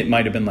did, it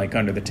might have been like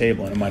under the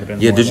table, and it might have been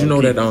more did you know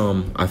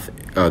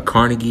that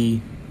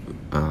Carnegie,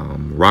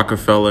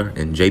 Rockefeller,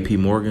 and J.P.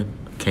 Morgan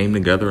came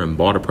together and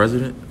bought a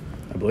president?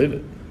 I believe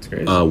it. It's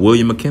crazy.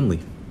 William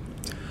McKinley.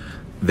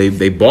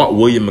 They bought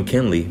William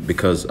McKinley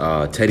because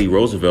Teddy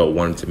Roosevelt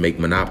wanted to make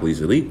monopolies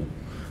illegal.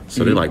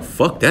 So they're like,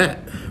 fuck that.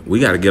 We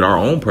got to get our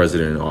own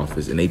president in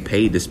office. And they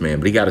paid this man.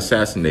 But he got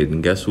assassinated.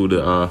 And guess who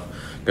the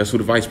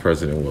vice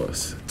president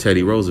was?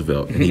 Teddy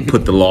Roosevelt. And he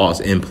put the laws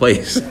in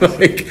place.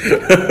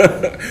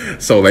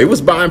 So they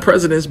was buying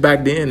presidents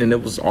back then, and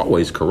it was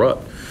always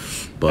corrupt.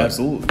 But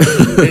absolutely.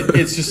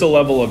 It's just a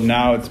level of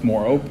now it's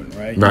more open,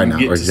 right? Right now,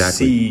 get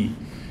exactly. To see,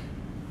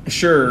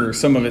 sure,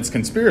 some of it's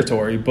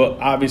conspiratory, but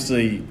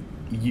obviously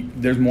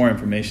there's more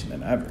information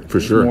than ever.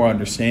 There's more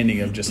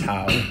understanding of just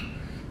how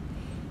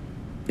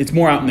it's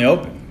more out in the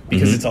open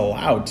because it's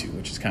allowed to,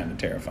 which is kind of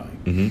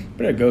terrifying.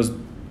 But it goes,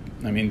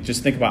 I mean,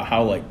 just think about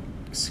how like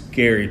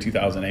scary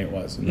 2008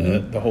 was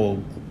and the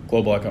whole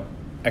global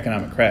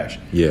economic crash.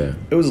 Yeah.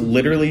 It was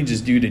literally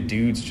just due to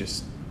dudes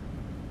just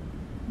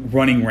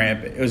running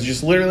rampant. It was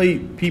just literally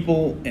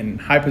people in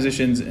high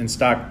positions in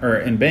stock or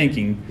in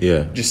banking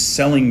just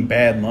selling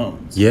bad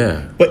loans.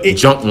 Yeah. But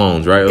junk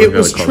loans, right? It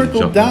was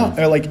trickled down.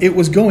 Or like it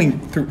was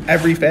going through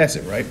every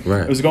facet, right?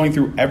 Right. It was going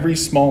through every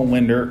small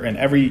lender and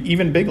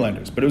even big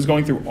lenders, but it was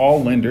going through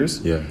all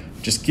lenders. Yeah.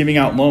 Just giving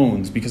out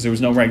loans because there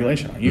was no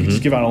regulation on it. You can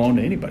just give out a loan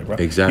to anybody, bro.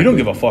 Exactly. You don't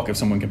give a fuck if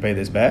someone can pay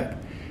this back.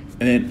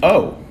 And then,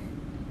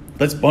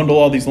 let's bundle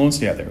all these loans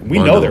together. We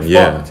know they're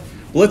fucked.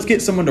 Well, let's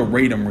get someone to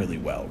rate them really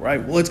well,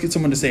 right? Well, let's get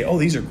someone to say,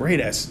 these are great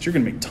assets. You're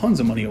going to make tons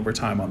of money over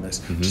time on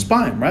this. Just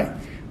buy them, right?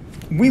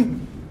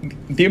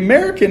 The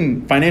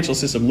American financial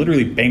system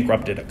literally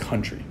bankrupted a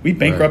country. We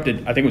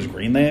bankrupted, I think it was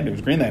Greenland. It was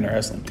Greenland or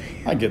Iceland.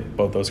 I get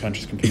both those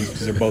countries confused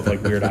because they're both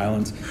like weird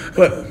islands.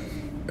 But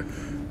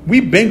we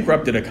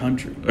bankrupted a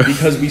country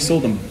because we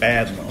sold them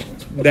bad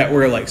loans that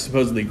were like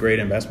supposedly great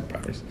investment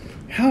properties.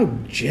 How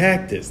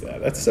jacked is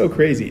that? That's so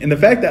crazy. And the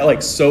fact that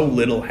like so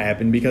little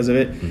happened because of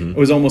it, it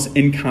was almost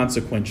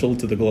inconsequential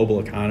to the global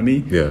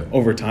economy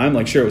over time.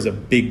 Like, sure, it was a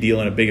big deal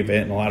and a big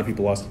event and a lot of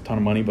people lost a ton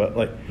of money, but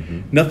like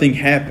nothing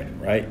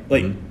happened, right?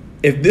 Like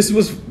if this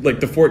was like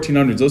the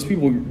 1400s, those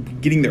people were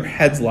getting their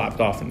heads lopped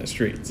off in the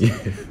streets.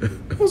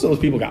 Most of those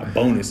people got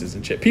bonuses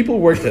and shit. People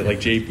worked at like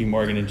J.P.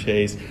 Morgan and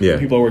Chase.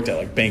 People worked at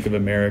like Bank of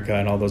America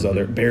and all those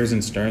other Bears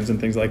and Stearns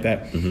and things like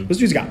that. Those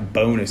dudes got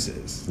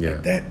bonuses.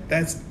 Like,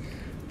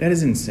 that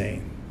is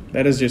insane.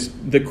 That is just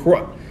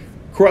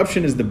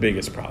corruption is the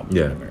biggest problem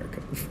in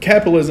America.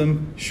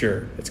 Capitalism,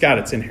 sure, it's got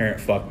its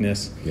inherent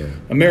fuckness.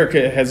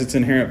 America has its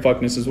inherent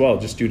fuckness as well,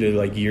 just due to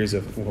like years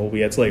of we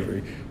had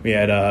slavery, we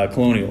had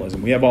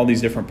colonialism, we have all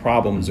these different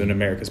problems in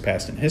America's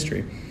past and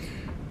history.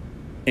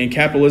 And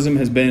capitalism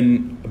has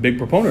been a big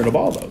proponent of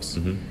all those,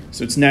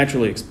 so it's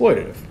naturally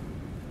exploitative.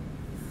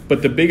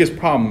 But the biggest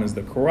problem is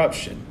the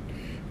corruption.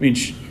 I mean.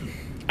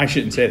 I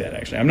shouldn't say that,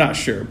 actually. I'm not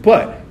sure.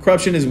 But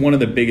corruption is one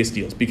of the biggest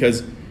deals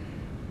because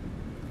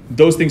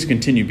those things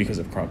continue because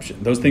of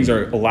corruption. Those things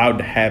are allowed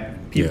to happen.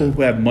 People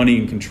who have money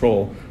and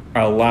control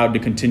are allowed to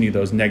continue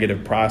those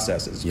negative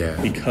processes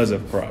because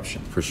of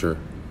corruption. For sure.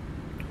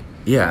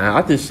 Yeah,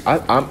 I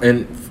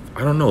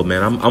don't know,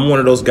 man. I'm one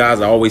of those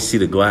guys. I always see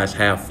the glass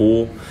half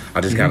full.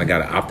 I just kind of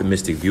got an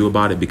optimistic view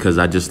about it because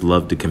I just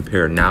love to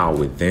compare now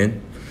with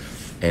then.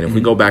 And if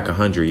we go back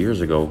 100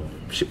 years ago,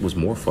 shit was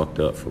more fucked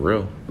up for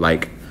real.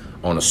 Like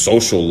on a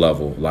social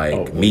level,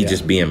 like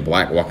just being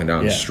black walking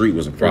down the street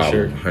was a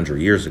problem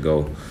 100 years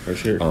ago. For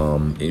sure.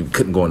 And you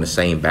couldn't go in the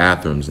same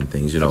bathrooms and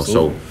things, you know.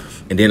 Absolutely. So,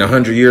 and then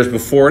 100 years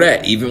before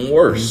that, even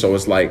worse. So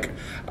it's like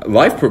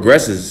life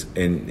progresses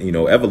and, you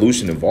know,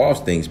 evolution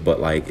involves things, but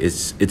like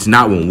it's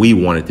not when we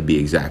want it to be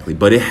exactly.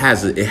 But it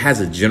has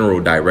a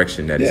general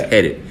direction that is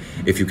headed.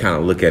 If you kind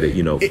of look at it,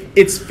 you know,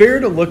 it's fair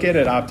to look at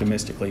it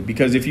optimistically,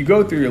 because if you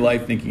go through your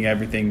life thinking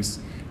everything's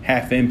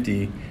half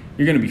empty,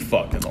 you're going to be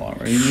fucked in the long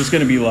run. You're just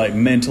going to be like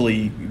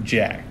mentally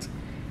jacked.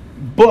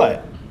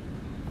 But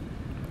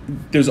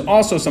there's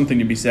also something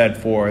to be said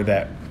for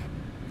that.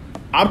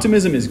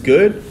 Optimism is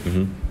good,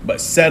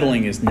 but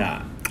settling is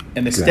not.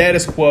 And the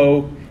status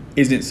quo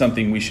isn't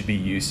something we should be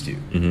used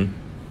to.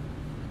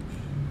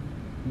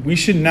 We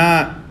should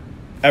not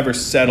ever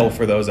settle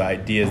for those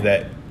ideas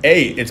that,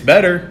 A, it's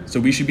better, so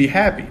we should be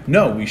happy.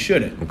 No, we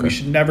shouldn't. Okay. We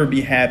should never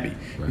be happy,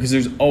 because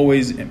there's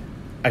always,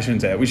 I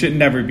shouldn't say that. We should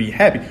never be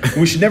happy.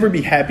 We should never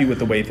be happy with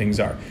the way things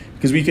are,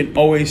 because we can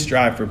always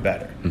strive for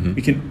better.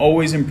 We can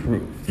always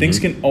improve. Things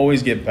can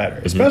always get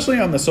better, especially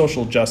on the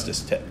social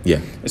justice tip.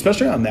 Yeah.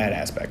 Especially on that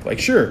aspect. Like,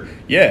 sure,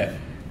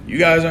 you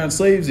guys aren't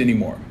slaves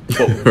anymore.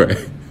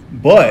 But,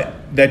 but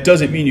that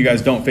doesn't mean you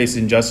guys don't face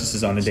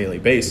injustices on a daily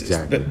basis.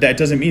 Exactly. That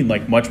doesn't mean,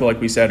 much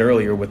like we said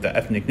earlier with the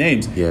ethnic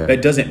names,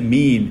 that doesn't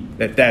mean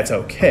that that's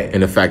okay.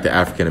 And the fact that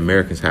African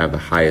Americans have the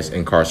highest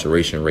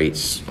incarceration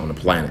rates on the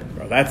planet.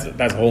 Bro, that's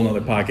a whole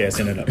nother podcast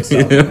in and of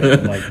itself.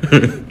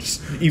 Like,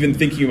 just even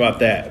thinking about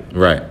that.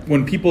 Right.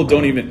 When people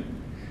don't even,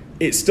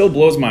 it still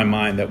blows my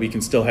mind that we can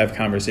still have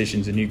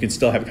conversations, and you can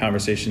still have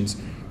conversations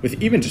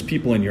with even just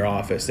people in your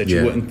office that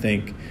you wouldn't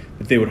think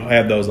that they would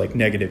have those like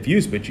negative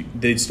views, but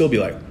they'd still be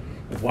like,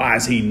 why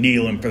is he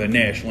kneeling for the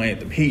national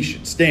anthem? He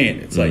should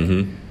stand. It's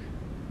like,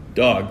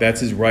 dog, that's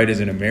his right as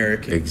an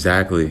American.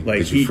 Exactly.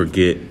 Like, you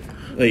forget.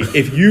 Like,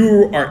 if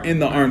you are in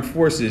the armed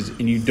forces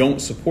and you don't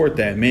support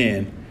that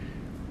man,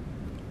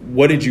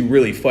 what did you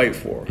really fight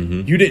for?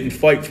 You didn't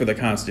fight for the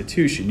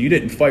Constitution. You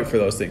didn't fight for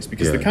those things,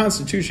 because the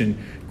Constitution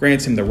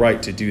grants him the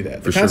right to do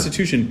that. The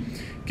Constitution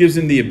gives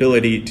him the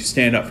ability to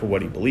stand up for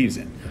what he believes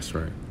in. That's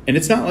right. And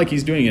it's not like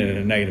he's doing it in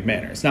a negative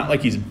manner. It's not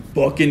like he's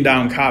bucking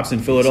down cops in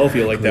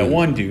Philadelphia like that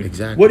one dude.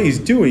 Exactly. What he's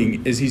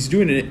doing is he's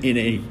doing it in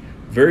a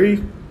very,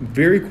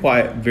 very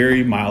quiet,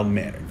 very mild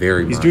manner.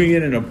 He's doing it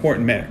in an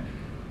important manner.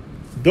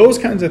 Those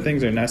kinds of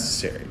things are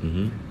necessary.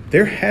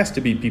 There has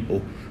to be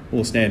people who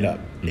will stand up.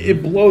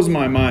 It blows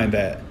my mind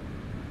that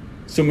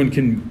someone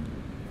can...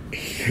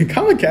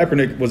 Colin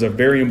Kaepernick was a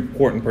very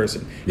important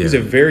person. He was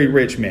a very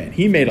rich man.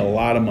 He made a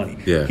lot of money.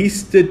 He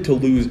stood to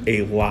lose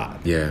a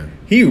lot.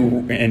 He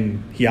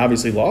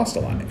obviously lost a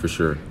lot. For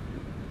sure.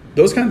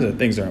 Those kinds of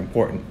things are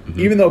important.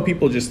 Even though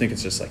people just think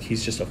it's just like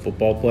he's just a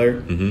football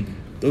player.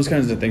 Those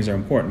kinds of things are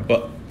important.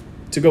 But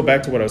to go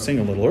back to what I was saying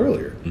a little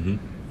earlier,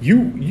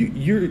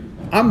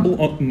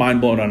 I'm mind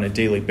blown on a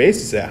daily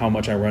basis at how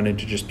much I run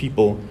into just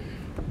people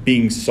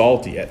being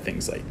salty at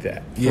things like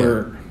that.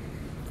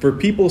 For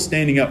people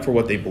standing up for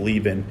what they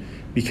believe in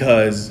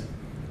because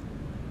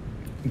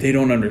they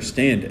don't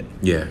understand it.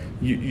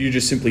 You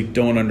just simply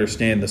don't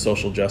understand the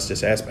social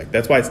justice aspect.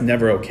 That's why it's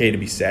never okay to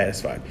be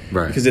satisfied.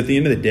 Right. Because at the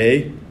end of the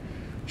day,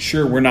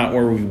 sure, we're not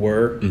where we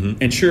were.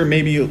 And sure,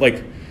 maybe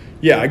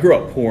I grew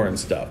up poor and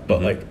stuff,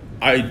 but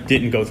I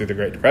didn't go through the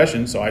Great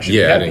Depression, so I should be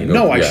happy.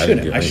 I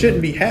shouldn't. I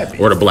shouldn't be happy.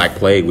 Or the Black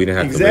Plague. We didn't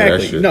have to live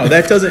that shit. No,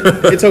 that doesn't.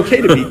 It's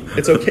okay to be.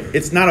 It's okay.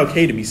 It's not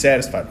okay to be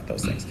satisfied with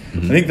those things.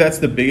 I think that's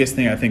the biggest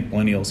thing I think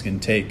millennials can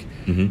take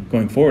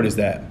going forward, is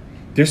that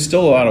there's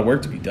still a lot of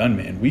work to be done,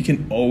 man. We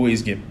can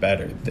always get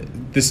better.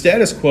 The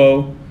status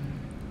quo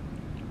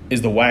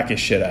is the wackest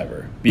shit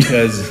ever,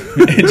 because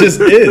it just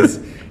is.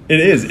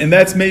 It is, and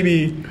that's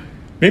maybe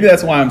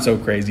that's why I'm so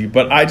crazy,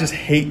 but I just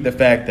hate the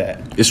fact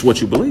that... It's what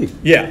you believe.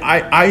 Yeah,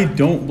 I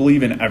don't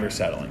believe in ever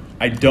settling.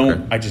 I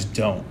don't. Okay. I just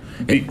don't.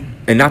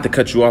 And not to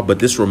cut you off, but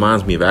this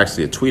reminds me of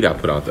actually a tweet I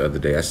put out the other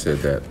day. I said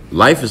that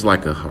life is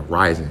like a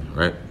horizon,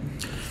 right?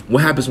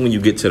 What happens when you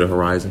get to the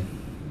horizon?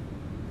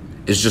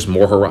 It's just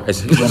more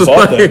horizon. Jump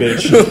off that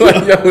bitch.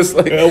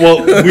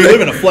 Well, we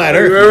live in a flat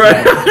earth.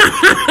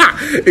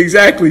 Right.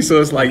 Exactly. So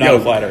it's like, go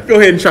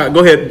ahead and try.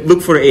 Go ahead,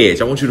 look for the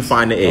edge. I want you to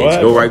find the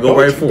edge. Go right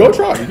for it. Go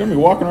try. You're gonna be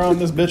walking around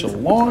this bitch a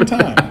long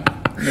time.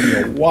 It's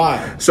gonna be a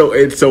while.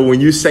 So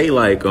when you say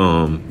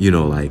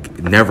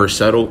never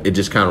settle, it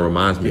just kind of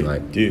reminds me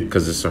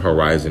because it's a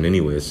horizon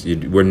anyways.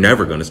 We're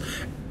never gonna.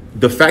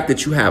 The fact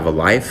that you have a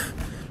life,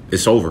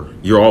 it's over.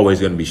 You're always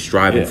gonna be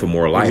striving for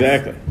more life.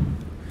 Exactly.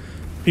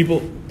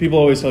 People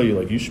always tell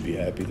you you should be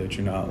happy that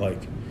you're not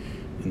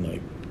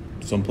in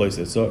some place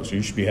that sucks.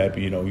 You should be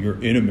happy,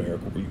 you're in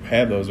America where you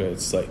have those.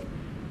 It's like,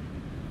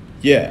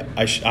 yeah,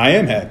 I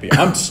am happy.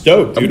 I'm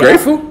stoked, dude. I'm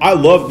grateful. I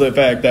love the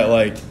fact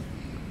that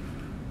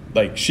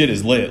shit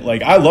is lit.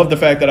 I love the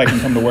fact that I can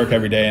come to work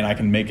every day and I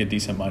can make a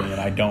decent money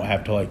and I don't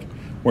have to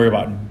worry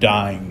about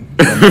dying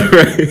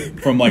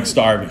from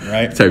starving,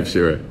 right? Type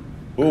shit, right?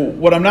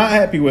 What I'm not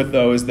happy with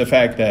though is the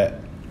fact that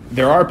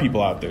there are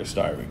people out there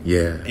starving.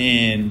 Yeah.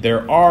 And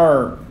there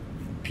are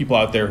people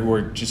out there who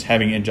are just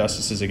having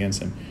injustices against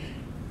them.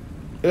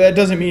 That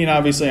doesn't mean,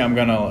 obviously, I'm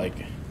going to,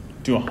 like,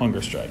 do a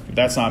hunger strike.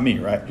 That's not me,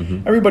 right?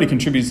 Mm-hmm. Everybody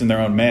contributes in their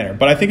own manner.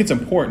 But I think it's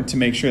important to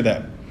make sure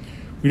that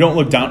we don't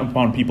look down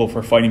upon people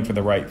for fighting for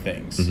the right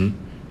things,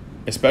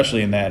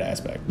 especially in that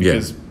aspect.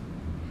 Because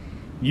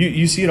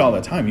you see it all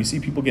the time. You see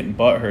people getting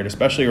butthurt,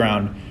 especially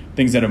around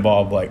things that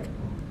involve, like,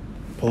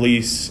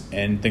 police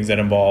and things that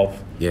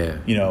involve,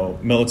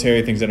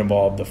 military, things that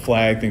involve the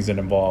flag, things that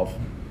involve,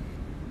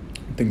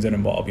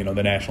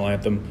 the national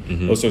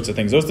anthem, those sorts of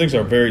things. Those things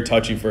are very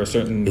touchy for a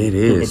certain group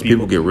of people.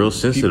 People get real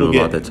sensitive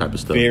about that type of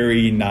stuff.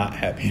 Very not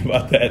happy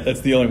about that.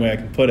 That's the only way I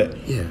can put it.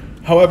 Yeah.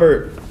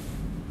 However,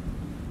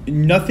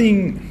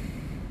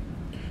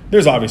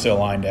 there's obviously a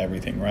line to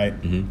everything, right?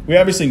 Mm-hmm. We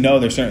obviously know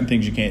there's certain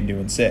things you can't do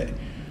and say.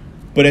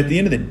 But at the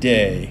end of the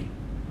day,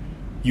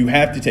 you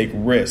have to take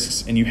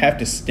risks and you have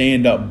to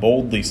stand up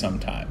boldly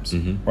sometimes,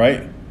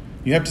 right?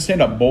 You have to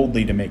stand up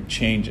boldly to make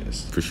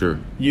changes. For sure.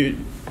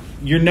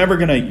 You're never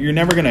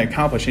gonna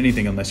accomplish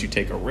anything unless you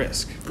take a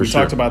risk. We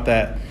talked about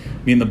that,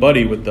 me and the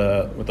buddy with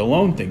the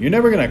loan thing. You're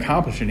never gonna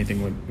accomplish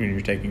anything when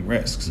you're taking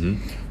risks.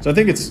 Mm-hmm. So I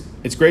think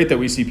it's great that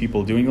we see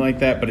people doing like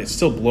that, but it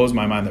still blows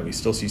my mind that we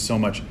still see so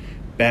much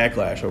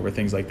backlash over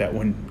things like that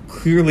when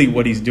clearly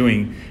what he's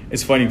doing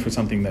is fighting for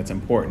something that's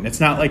important. It's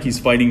not like he's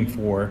fighting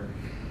for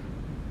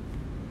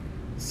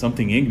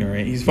something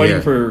ignorant. He's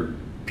fighting for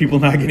people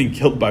not getting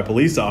killed by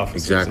police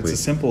officers. Exactly. It's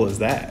as simple as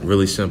that.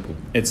 Really simple.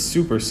 It's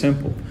super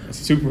simple. It's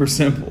super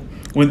simple.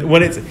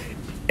 When it's,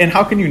 and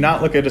how can you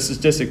not look at a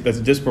statistic that's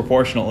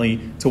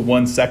disproportionately to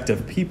one sect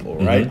of people,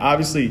 right?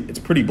 Obviously, it's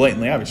pretty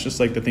blatantly obvious, just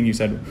like the thing you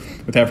said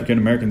with African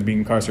Americans being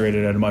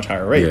incarcerated at a much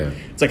higher rate. Yeah.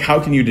 It's like, how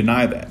can you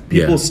deny that?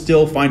 People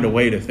still find a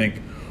way to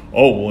think,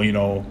 oh,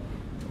 well,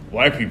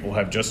 black people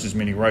have just as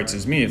many rights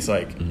as me. It's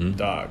like,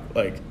 dog,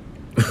 like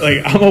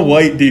I'm a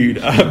white dude.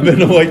 I've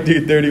been a white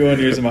dude 31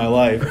 years of my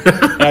life.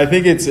 And I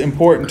think it's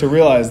important to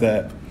realize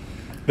that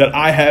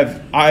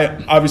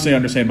I obviously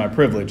understand my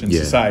privilege in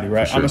society,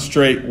 right? Sure. I'm a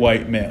straight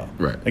white male.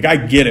 Right. Like, I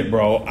get it,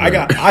 bro.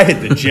 Right. I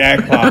hit the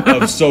jackpot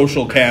of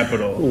social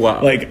capital.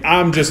 Wow. Like,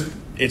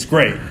 it's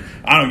great.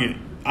 I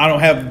don't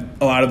have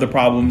a lot of the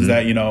problems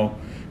that,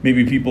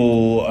 maybe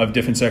people of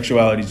different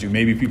sexualities do.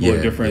 Maybe people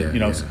of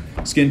different,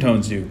 skin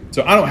tones do.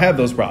 So I don't have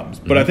those problems.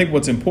 But I think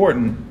what's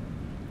important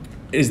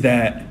is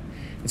that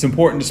it's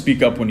important to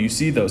speak up when you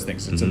see those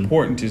things. It's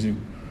important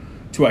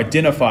to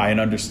identify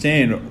and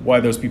understand why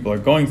those people are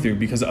going through,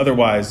 because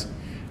otherwise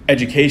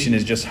education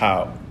is just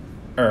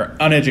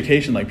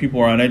uneducation, like people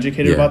are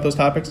uneducated about those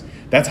topics.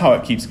 That's how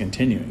it keeps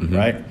continuing,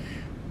 right?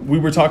 We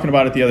were talking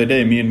about it the other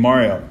day, me and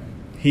Mario.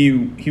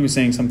 He was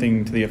saying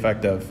something to the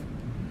effect of,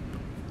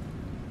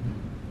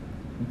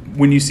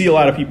 when you see a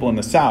lot of people in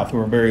the South who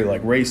are very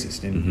like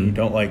racist and you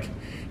don't like,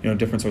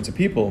 different sorts of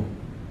people,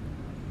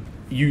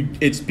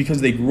 it's because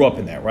they grew up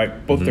in that,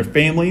 right? Both their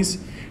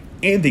families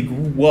and they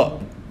grew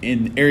up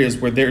in areas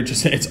where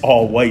it's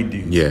all white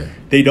dudes. Yeah.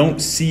 They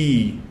don't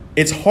see,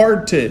 it's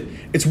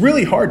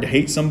really hard to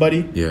hate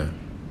somebody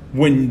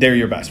when they're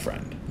your best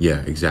friend.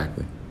 Yeah,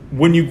 exactly.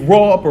 When you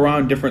grow up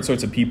around different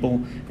sorts of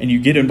people and you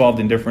get involved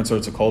in different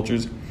sorts of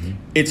cultures,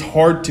 it's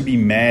hard to be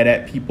mad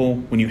at people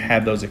when you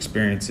have those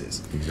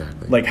experiences.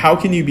 Exactly. Like, how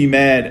can you be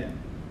mad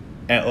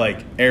at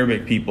like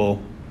Arabic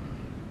people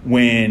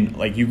when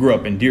like you grew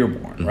up in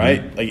Dearborn,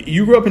 right? Like,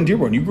 you grew up in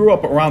Dearborn, you grew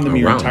up around them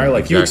your entire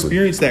life. Exactly. You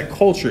experienced that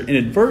culture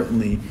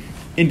inadvertently,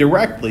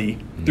 indirectly,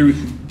 through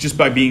just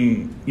by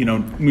being,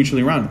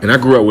 mutually around them. And I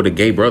grew up with a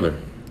gay brother.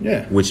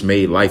 Yeah. Which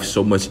made life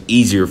so much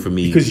easier for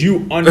me. Because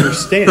you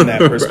understand that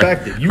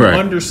perspective. You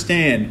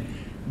understand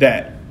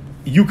that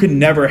you can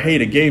never hate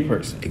a gay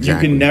person.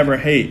 Exactly. You can never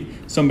hate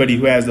somebody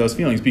who has those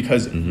feelings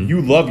because you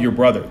love your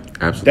brother.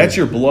 Absolutely. That's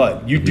your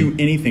blood. You do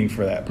anything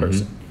for that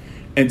person.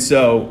 And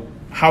so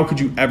how could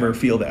you ever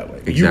feel that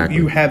way? Exactly.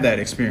 You have that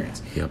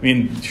experience. Yep. I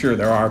mean, sure,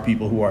 there are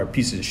people who are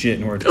pieces of shit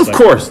and who are just of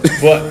course.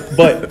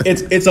 but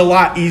it's a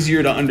lot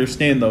easier to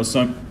understand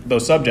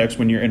those subjects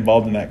when you're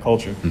involved in that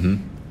culture.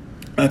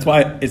 That's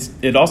why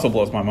it also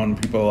blows my mind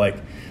when people are like,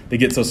 they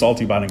get so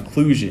salty about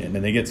inclusion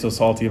and they get so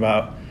salty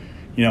about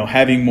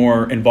having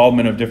more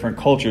involvement of different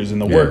cultures in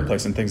the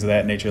workplace and things of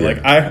that nature.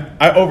 Like,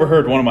 I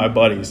overheard one of my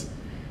buddies,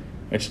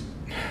 which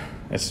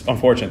it's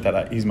unfortunate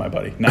that he's my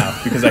buddy now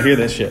because I hear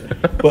this shit,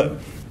 but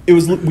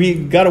we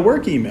got a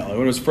work email. It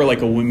was for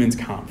like a women's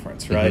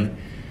conference, right?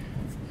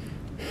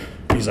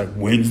 He's like,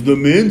 when's the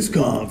men's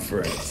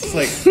conference? It's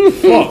like,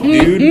 fuck,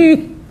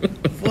 dude.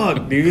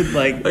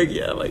 Like,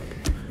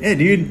 yeah,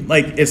 dude.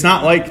 Like, it's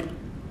not like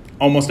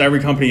almost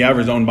every company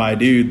ever is owned by a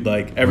dude.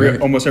 Like,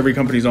 almost every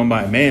company is owned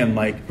by a man.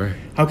 Like,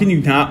 how can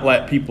you not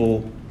let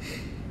people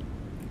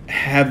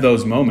have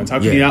those moments? How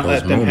can you not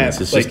let them have?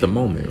 It's just a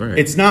moment, right?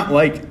 It's not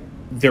like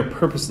they're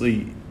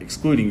purposely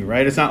excluding you,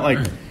 right? It's not like,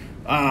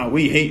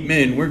 we hate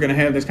men, we're going to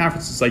have this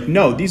conference. It's like,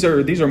 no, these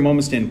are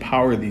moments to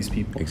empower these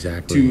people.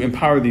 Exactly. To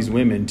empower these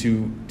women,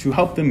 to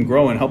help them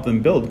grow and help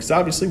them build. Because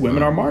obviously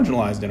women are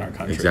marginalized in our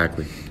country.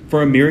 Exactly.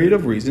 For a myriad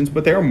of reasons,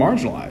 but they are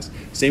marginalized.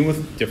 Same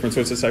with different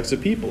sorts of sects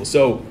of people.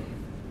 So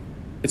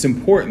it's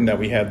important that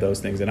we have those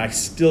things. And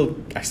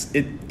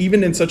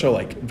even in such a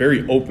like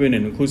very open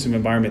and inclusive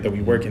environment that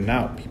we work in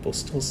now, people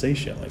still say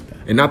shit like that.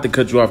 And not to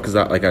cut you off,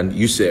 because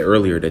you said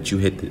earlier that you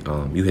hit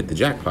the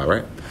jackpot,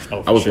 right?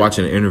 Oh, I was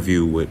watching an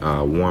interview with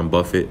Warren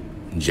Buffett,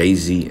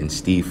 Jay-Z, and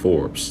Steve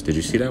Forbes. Did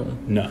you see that one?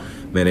 No.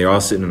 Man, they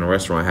all sitting in a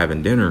restaurant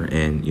having dinner,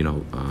 and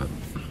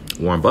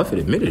Warren Buffett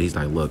admitted, he's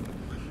like, look,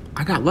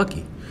 I got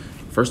lucky.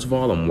 First of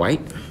all, I'm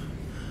white.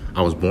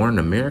 I was born in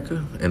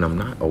America, and I'm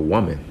not a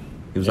woman.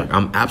 He was like,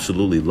 I'm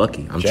absolutely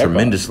lucky. I'm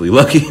tremendously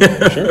lucky.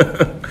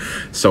 Sure.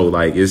 So,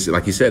 like, it's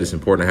like you said, it's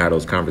important to have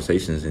those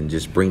conversations and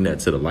just bring that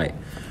to the light.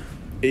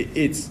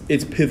 It's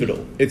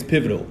pivotal. It's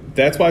pivotal.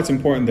 That's why it's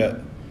important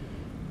that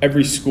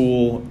every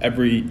school,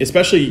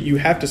 especially you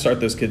have to start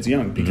those kids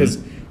young, because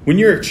when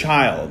you're a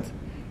child,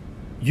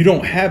 you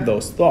don't have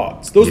those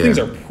thoughts. Those things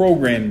are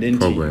programmed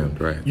into you.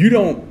 Right.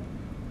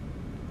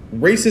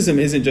 Racism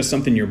isn't just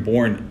something you're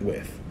born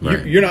with.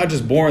 Right. You're not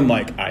just born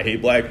like, I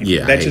hate black people.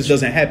 Yeah, that just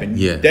doesn't happen.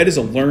 Yeah. That is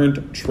a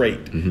learned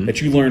trait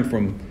that you learn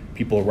from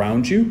people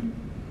around you.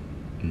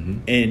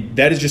 And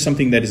that is just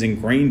something that is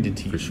ingrained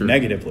into you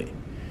negatively.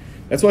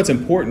 That's why it's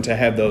important to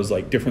have those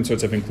like different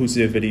sorts of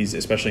inclusivities,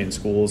 especially in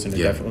schools and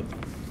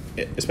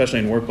especially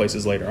in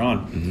workplaces later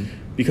on.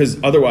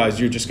 Because otherwise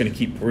you're just going to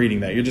keep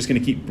breeding that. You're just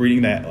going to keep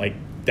breeding that, like,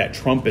 that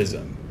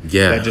Trumpism.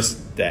 Yeah.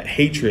 That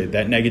hatred,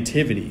 that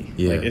negativity.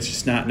 Yeah. Like, it's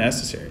just not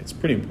necessary. It's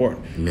pretty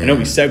important. Man. I know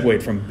we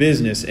segued from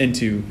business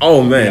into...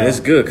 Oh, man, it's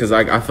good, because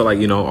I feel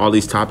like, all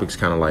these topics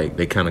kind of like,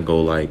 they kind of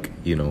go like,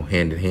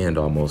 hand in hand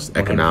almost.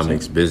 100%.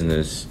 Economics,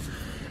 business...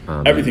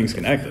 everything's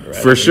connected, right?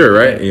 For sure,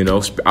 right? And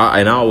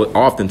I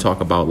often talk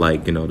about,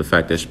 like, the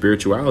fact that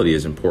spirituality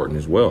is important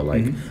as well.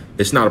 Like,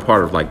 it's not a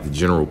part of, like, the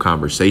general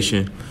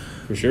conversation.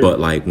 For sure. But,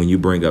 like, when you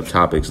bring up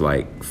topics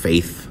like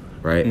faith,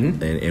 right,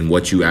 and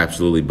what you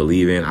absolutely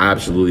believe in, I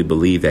absolutely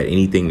believe that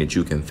anything that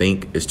you can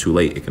think is too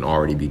late. It can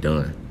already be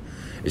done.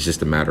 It's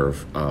just a matter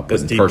of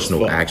putting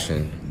personal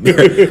action.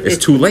 It's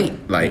too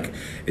late. Like,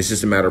 it's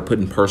just a matter of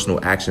putting personal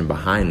action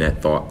behind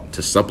that thought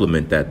to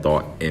supplement that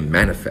thought and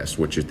manifest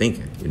what you're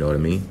thinking. You know what I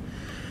mean?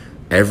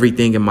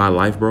 Everything in my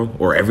life, bro,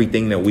 or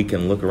everything that we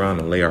can look around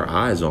and lay our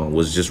eyes on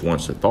was just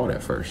once a thought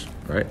at first,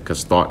 right?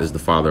 Because thought is the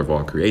father of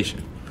all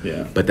creation.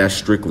 Yeah. But that's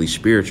strictly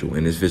spiritual.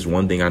 And if there's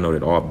one thing I know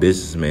that all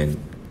businessmen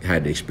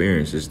had to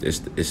experience,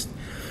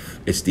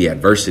 it's the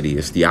adversity,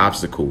 it's the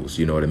obstacles.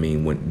 You know what I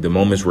mean? When the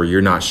moments where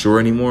you're not sure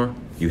anymore,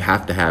 you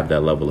have to have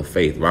that level of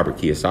faith. Robert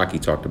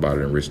Kiyosaki talked about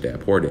it in Rich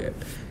Dad Poor Dad.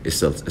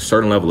 It's a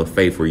certain level of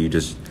faith where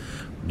it's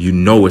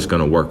going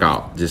to work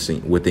out just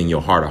within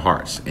your heart of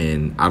hearts.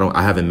 And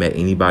I haven't met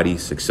anybody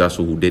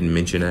successful who didn't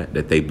mention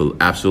that they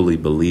absolutely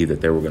believe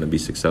that they were going to be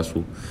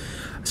successful.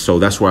 So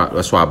that's why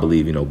I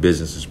believe,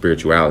 business and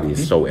spirituality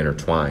is so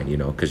intertwined,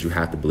 because you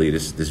have to believe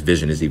this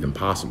vision is even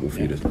possible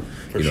for you to,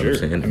 what I'm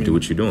saying, do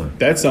what you're doing.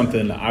 That's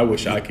something I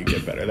wish I could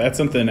get better. That's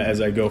something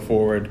as I go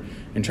forward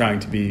in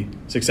trying to be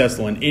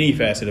successful in any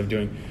facet of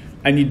doing,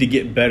 I need to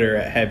get better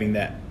at having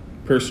that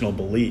personal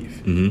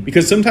belief.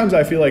 Because sometimes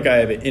I feel like I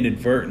have it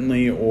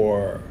inadvertently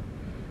or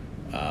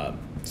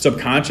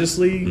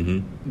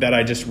subconsciously that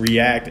I just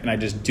react and I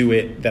just do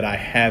it, that I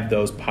have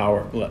those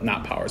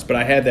not powers, but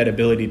I have that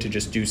ability to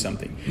just do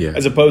something. Yeah.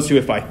 As opposed to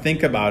if I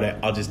think about it,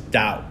 I'll just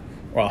doubt,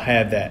 or I'll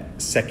have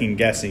that second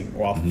guessing,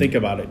 or I'll think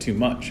about it too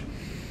much.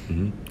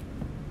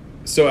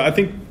 So I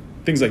think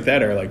things like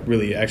that are like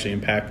really actually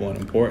impactful and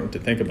important to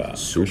think about.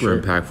 Super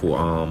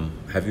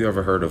impactful. Have you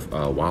ever heard of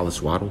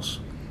Wallace Wattles?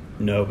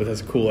 No, but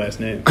that's a cool ass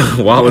name.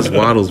 Wallace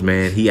Wattles,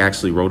 man, he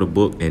actually wrote a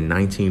book in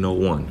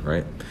 1901,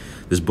 right?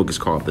 This book is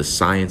called The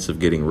Science of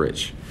Getting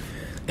Rich.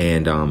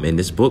 And in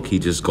this book, he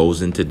just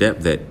goes into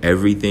depth that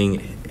everything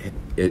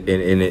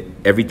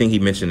he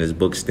mentioned in his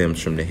book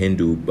stems from the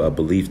Hindu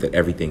belief that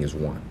everything is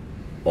one.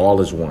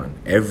 All is one.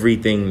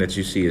 Everything that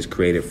you see is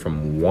created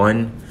from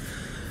one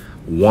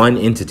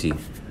entity,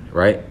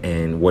 right?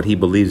 And what he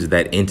believes is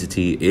that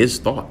entity is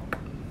thought.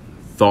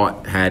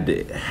 Thought had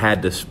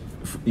to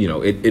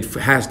it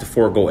has to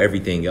forego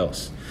everything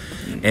else.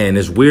 And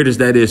as weird as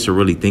that is to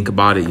really think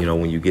about it,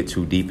 when you get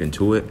too deep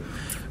into it,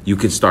 you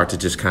can start to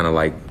just kind of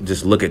like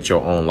just look at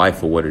your own life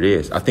for what it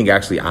is. I think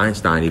actually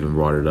Einstein even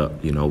brought it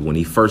up, when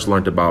he first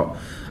learned about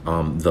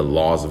the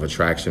laws of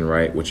attraction,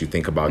 right? What you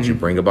think about, you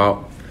bring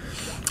about.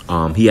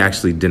 He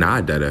actually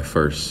denied that at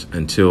first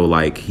until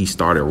like he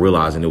started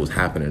realizing it was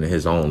happening in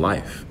his own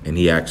life. And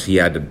he had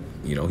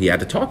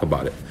to talk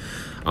about it.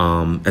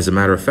 As a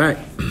matter of fact,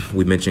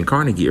 we mentioned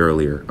Carnegie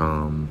earlier.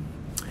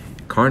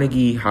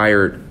 Carnegie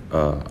hired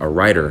a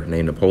writer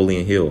named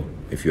Napoleon Hill,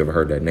 if you ever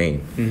heard that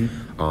name.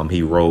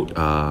 He wrote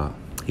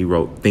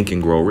Think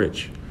and Grow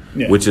Rich,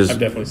 which is, I've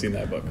definitely seen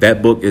that book.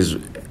 That book is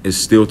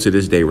still to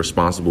this day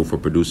responsible for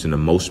producing the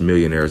most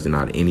millionaires than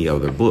not any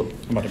other book.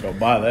 I'm about to go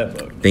buy that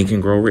book. Think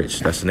and Grow Rich.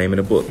 That's the name of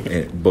the book.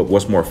 But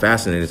what's more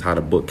fascinating is how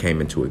the book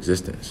came into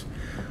existence.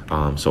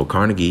 So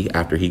Carnegie,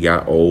 after he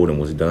got old and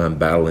was done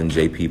battling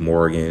J.P.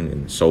 Morgan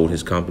and sold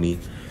his company,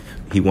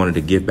 he wanted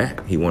to give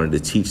back. He wanted to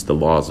teach the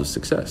laws of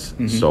success.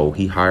 So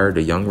he hired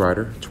a young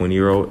writer,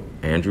 20-year-old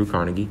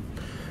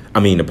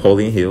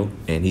Napoleon Hill,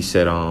 and he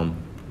said,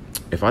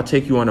 if I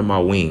take you under my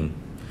wing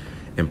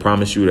and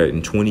promise you that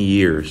in 20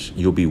 years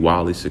you'll be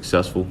wildly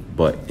successful,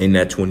 but in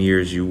that 20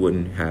 years you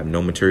wouldn't have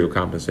no material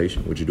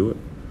compensation, would you do it?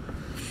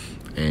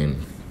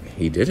 And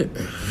he did it.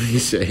 He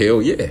said,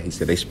 hell yeah. He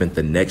said they spent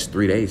the next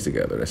 3 days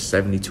together. That's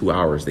 72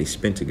 hours they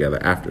spent together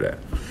after that.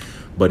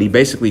 But he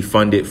basically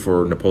funded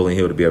for Napoleon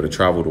Hill to be able to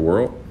travel the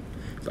world.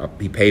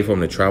 He paid for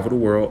him to travel the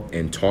world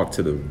and talk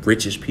to the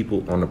richest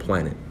people on the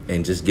planet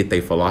and just get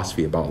their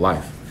philosophy about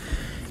life.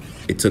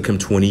 It took him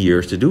 20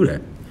 years to do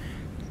that.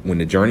 When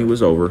the journey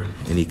was over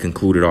and he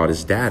concluded all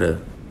this data,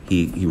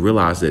 he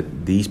realized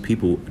that these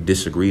people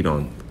disagreed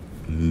on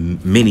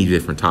many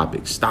different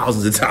topics,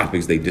 thousands of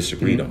topics they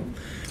disagreed on.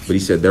 But he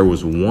said there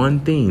was one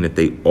thing that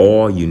they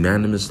all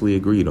unanimously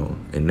agreed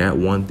on, and that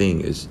one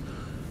thing is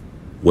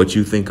what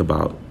you think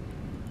about,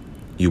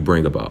 you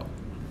bring about.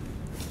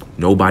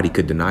 Nobody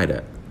could deny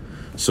that.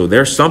 So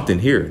there's something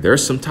here.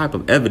 There's some type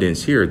of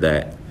evidence here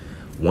that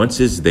once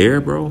it's there,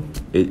 bro,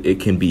 it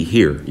can be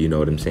here. You know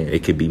what I'm saying?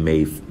 It could be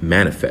made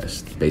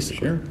manifest,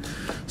 basically. Sure.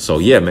 So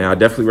yeah, man, I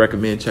definitely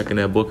recommend checking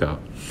that book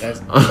out.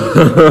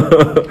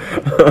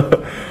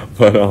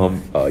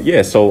 But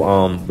yeah,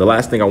 so the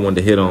last thing I wanted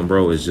to hit on,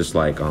 bro, is just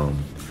like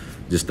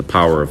just the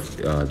power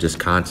of just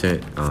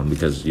content,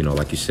 because, you know,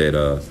 like you said,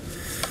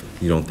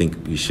 you don't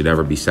think you should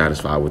ever be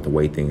satisfied with the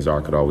way things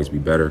are. Could always be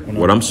better.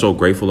 What I'm so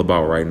grateful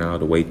about right now,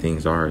 the way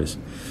things are, is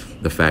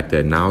the fact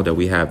that now that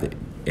we have the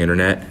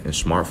internet and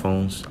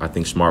smartphones, I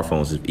think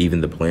smartphones is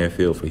even the playing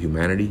field for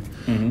humanity,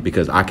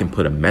 because I can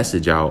put a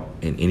message out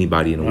and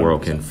anybody in the 100%.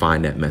 World can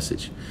find that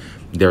message.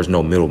 There's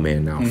no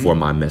middleman now for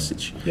my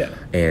message. Yeah.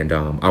 And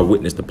I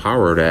witnessed the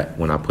power of that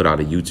when I put out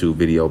a YouTube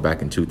video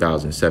back in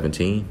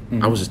 2017.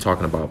 I was just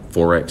talking about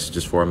Forex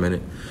just for a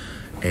minute,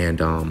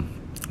 and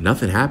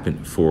nothing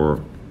happened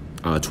for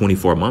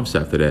 24 months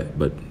after that.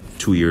 But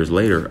 2 years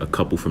later, a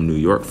couple from New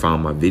York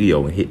found my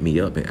video and hit me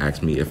up and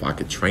asked me if I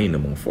could train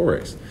them on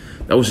Forex.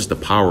 That was just the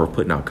power of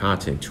putting out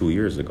content 2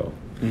 years ago.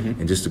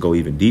 And just to go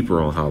even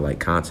deeper on how like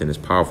content is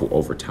powerful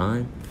over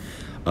time.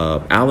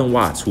 Alan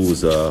Watts, who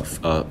was a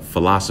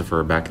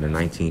philosopher back in the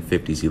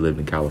 1950s, he lived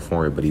in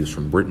California, but he was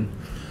from Britain.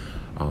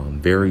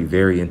 Very,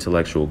 very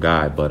intellectual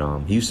guy, but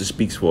he used to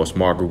speak for a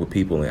small group of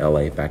people in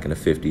LA back in the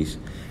 50s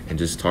and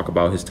just talk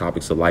about his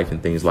topics of life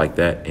and things like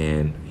that.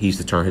 And he used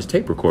to turn his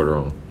tape recorder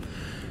on.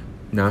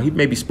 Now, he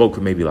maybe spoke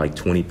for maybe like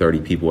 20,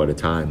 30 people at a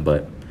time,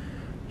 but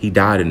he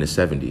died in the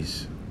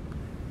 70s.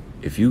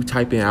 If you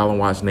type in Alan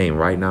Watts' name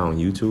right now on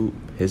YouTube,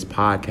 his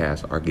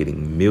podcasts are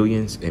getting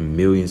millions and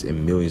millions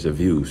and millions of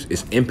views.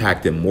 It's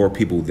impacted more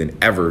people than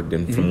ever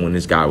than from when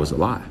this guy was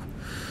alive.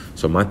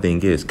 So my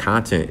thing is,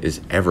 content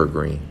is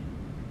evergreen.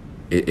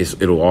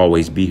 It'll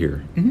always be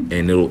here, and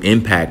it'll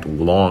impact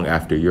long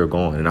after you're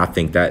gone. And I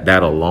think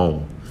that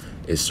alone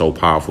is so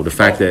powerful. The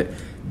fact that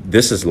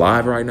this is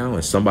live right now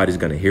and somebody's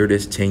going to hear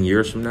this 10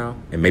 years from now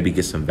and maybe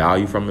get some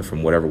value from it,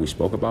 from whatever we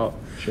spoke about.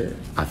 Sure.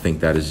 I think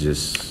that is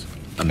just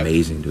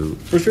amazing, dude.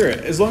 For sure.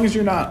 As long as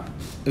you're not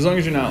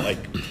like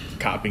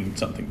copying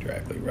something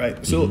directly,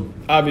 right? So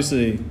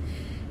obviously,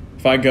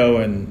 if I go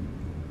and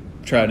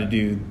try to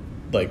do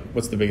like,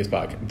 what's the biggest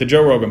podcast? The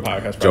Joe Rogan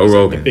podcast. Joe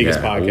Rogan, the biggest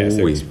podcast.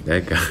 Ooh,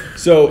 that guy.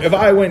 So if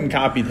I went and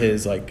copied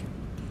his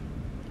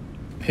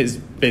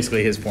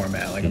basically his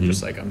format, like I'm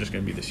just going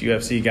to be this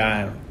UFC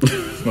guy,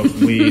 smoke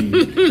some weed,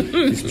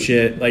 do some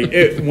shit. Like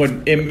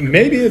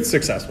maybe it's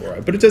successful,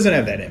 right? But it doesn't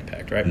have that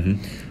impact, right?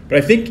 But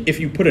I think if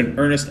you put an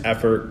earnest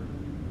effort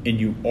and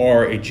you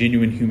are a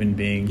genuine human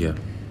being,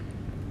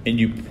 and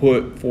you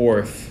put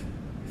forth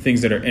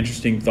things that are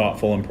interesting,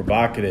 thoughtful, and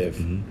provocative,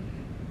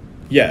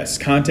 yes,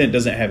 content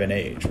doesn't have an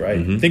age,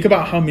 right? Think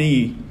about how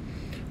many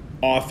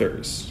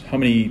authors,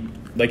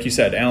 like you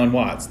said, Alan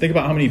Watts. Think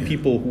about how many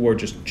people who are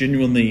just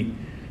genuinely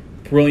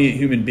brilliant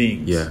human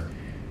beings,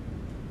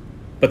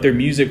 but their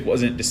music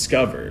wasn't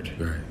discovered,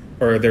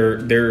 or their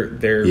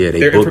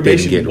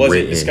information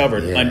wasn't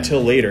discovered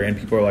until later, and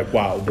people are like,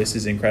 "Wow, this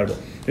is incredible."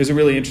 There's a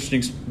really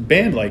interesting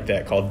band like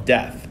that called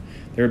Death.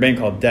 They were a band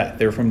called Death.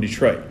 They were from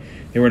Detroit.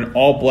 They were an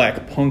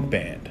all-black punk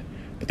band,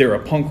 but they were a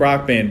punk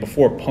rock band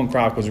before punk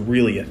rock was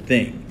really a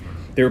thing.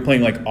 They were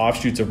playing like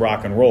offshoots of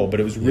rock and roll, but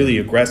it was really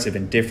aggressive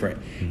and different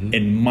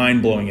and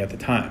mind-blowing at the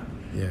time.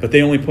 But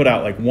they only put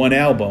out like one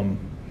album,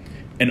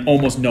 and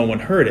almost no one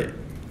heard it.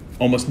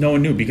 Almost no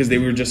one knew, because they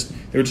were just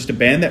a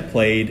band that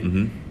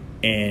played,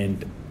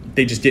 and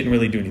they just didn't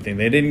really do anything.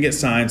 They didn't get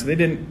signed, so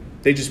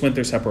they just went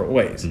their separate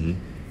ways.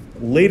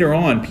 Later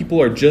on, people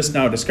are just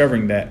now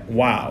discovering that,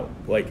 wow,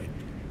 like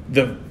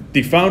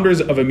the founders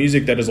of a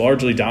music that is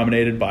largely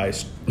dominated by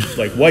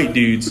like white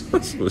dudes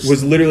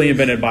was literally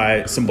invented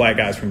by some black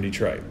guys from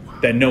Detroit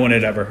that no one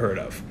had ever heard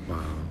of.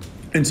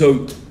 And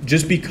so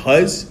just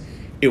because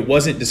it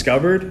wasn't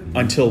discovered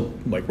until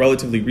like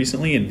relatively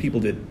recently, and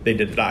they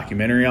did a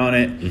documentary on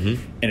it,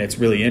 and it's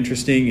really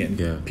interesting,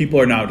 and people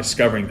are now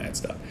discovering that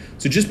stuff.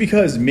 So just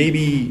because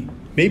maybe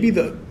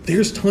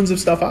there's tons of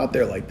stuff out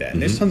there like that,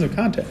 and there's tons of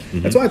content.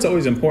 That's why it's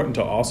always important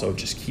to also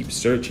just keep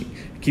searching,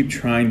 keep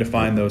trying to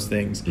find those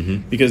things,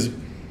 because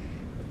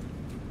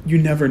you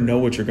never know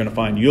what you're going to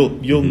find.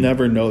 You'll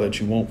never know that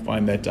you won't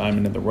find that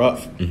diamond in the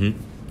rough.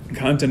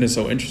 Content is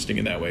so interesting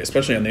in that way,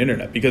 especially on the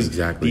internet, because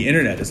the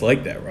internet is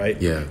like that,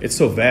 right? Yeah, it's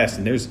so vast,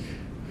 and there's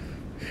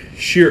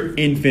sheer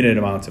infinite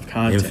amounts of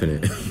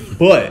content.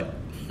 But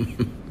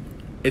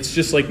it's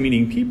just like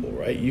meeting people,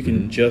 right? You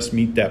can just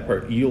meet that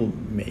person. You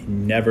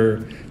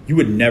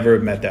would never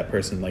have met that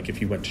person like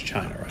if you went to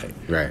China, right?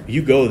 Right.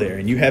 You go there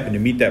and you happen to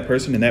meet that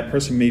person, and that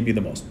person may be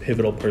the most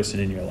pivotal person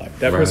in your life.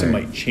 That person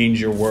might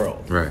change your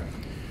world. Right.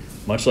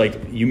 Much like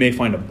you may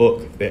find a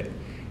book that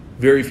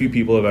very few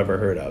people have ever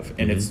heard of,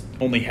 and it's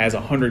only has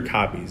 100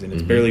 copies, and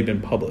it's barely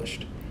been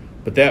published.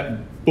 But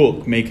that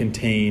book may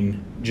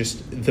contain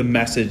just the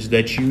message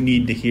that you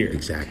need to hear.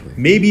 Exactly.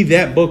 Maybe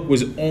that book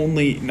was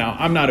only. Now,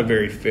 I'm not a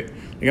very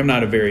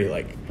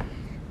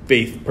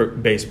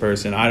faith-based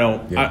person. I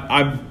don't.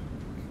 Yeah.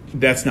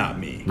 That's not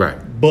me. Right.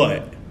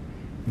 But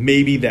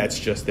maybe that's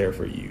just there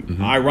for you.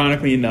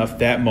 Ironically enough,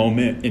 that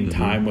moment in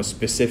time was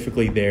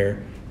specifically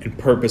there and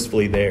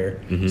purposefully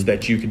there so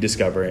that you could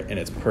discover it, and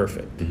it's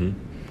perfect.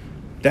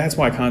 That's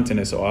why content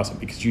is so awesome,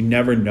 because you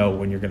never know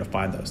when you're going to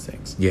find those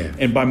things. Yeah.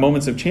 And by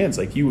moments of chance,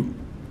 like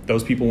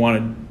those people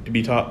wanted to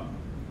be taught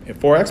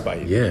 4X by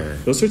you. Yeah.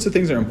 Those sorts of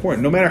things are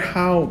important. No matter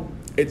how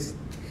it's,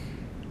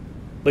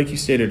 like you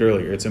stated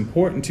earlier, it's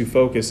important to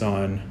focus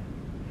on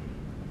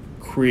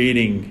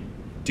creating,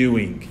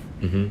 doing,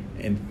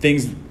 and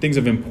things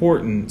of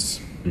importance,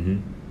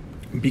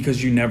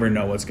 because you never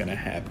know what's going to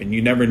happen.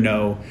 You never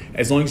know.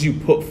 As long as you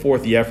put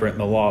forth the effort and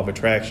the law of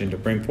attraction to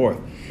bring forth,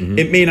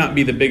 it may not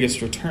be the biggest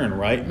return,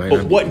 right?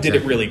 But what did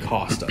it really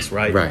cost us,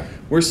 right? Right.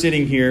 We're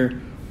sitting here,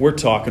 we're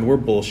talking, we're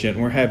bullshitting,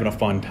 we're having a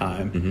fun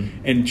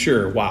time. And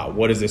sure, wow,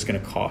 what is this going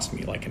to cost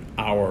me? Like an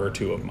hour or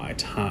two of my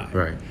time.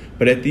 Right.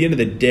 But at the end of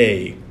the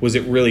day, was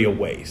it really a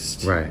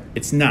waste? Right.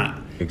 It's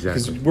not.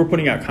 Exactly. Because we're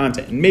putting out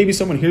content. And maybe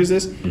someone hears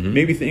this,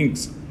 maybe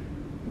thinks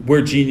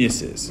we're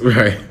geniuses.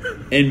 Right.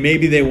 And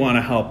maybe they want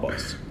to help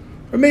us.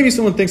 Or maybe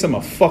someone thinks I'm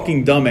a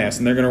fucking dumbass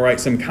and they're going to write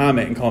some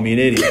comment and call me an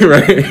idiot.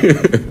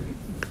 Right.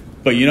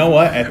 But you know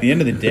what? At the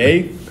end of the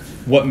day,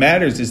 what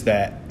matters is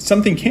that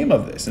something came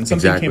of this, and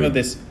something came of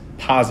this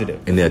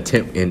positive. And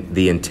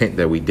the intent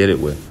that we did it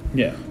with.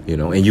 Yeah. You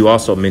know, and you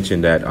also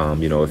mentioned that,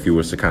 if you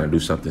was to kind of do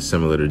something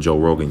similar to Joe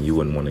Rogan, you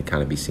wouldn't want to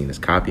kind of be seen as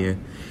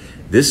copying.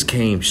 This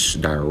came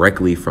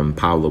directly from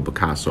Pablo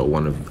Picasso,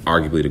 one of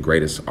arguably the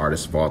greatest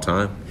artists of all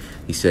time.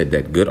 He said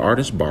that good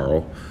artists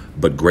borrow,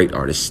 but great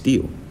artists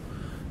steal.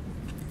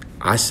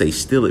 I say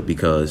steal it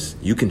because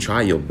you can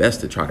try your best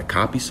to try to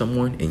copy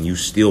someone and you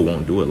still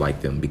won't do it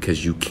like them,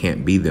 because you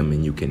can't be them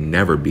and you can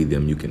never be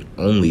them. You can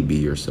only be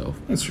yourself.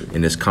 That's true.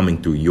 And it's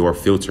coming through your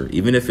filter.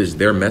 Even if it's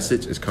their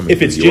message, it's coming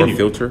through your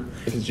filter.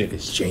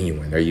 It's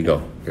genuine. There you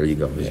go.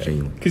 It's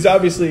genuine. Because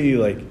obviously,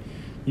 like,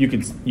 you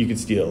could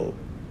steal.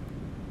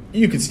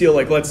 You could steal,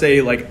 like, let's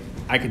say, like,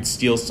 I could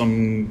steal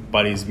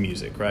somebody's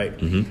music, right?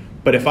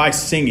 But if I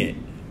sing it,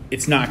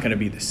 it's not going to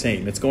be the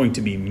same. It's going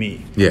to be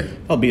me. Yeah.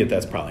 Albeit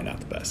that's probably not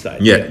the best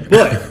idea. Yeah.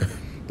 But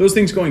those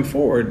things going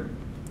forward,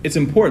 it's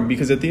important,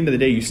 because at the end of the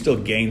day, you still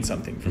gain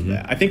something from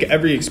that. I think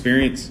every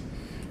experience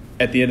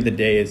at the end of the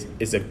day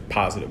is a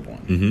positive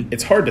one.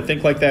 It's hard to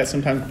think like that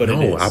sometimes, but it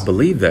is. I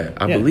believe that.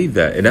 I believe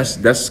that. And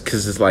that's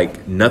because it's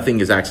like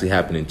nothing is actually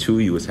happening to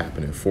you. It's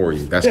happening for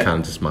you. That's kind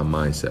of just my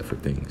mindset for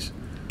things.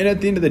 And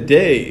at the end of the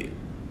day,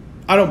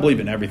 I don't believe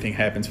in everything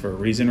happens for a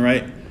reason,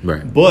 right?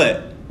 Right.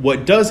 But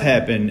what does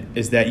happen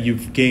is that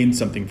you've gained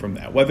something from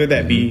that, whether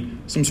that be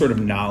some sort of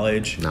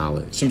knowledge,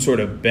 some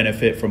sort of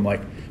benefit from, like,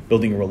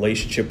 building a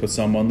relationship with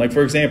someone. Like,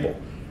 for example,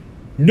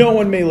 no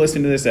one may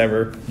listen to this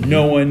ever.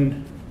 No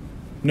one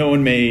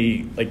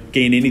may, like,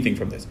 gain anything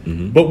from this.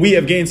 But we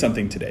have gained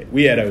something today.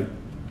 We had a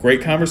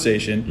great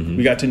conversation.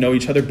 We got to know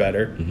each other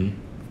better.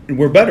 And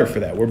we're better for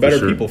that. We're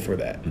better people for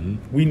that.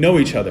 We know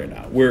each other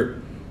now.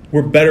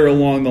 We're better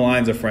along the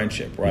lines of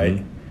friendship,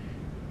 right?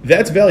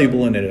 That's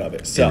valuable in and of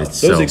itself.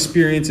 Those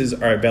experiences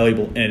are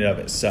valuable in and of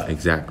itself.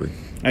 Exactly.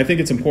 I think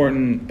it's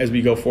important as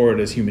we go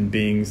forward as human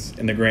beings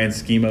in the grand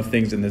scheme of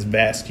things in this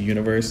vast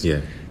universe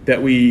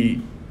that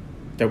we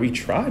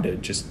try to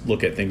just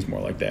look at things more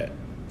like that.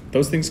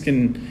 Those things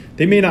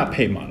they may not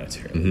pay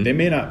monetarily. They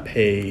may not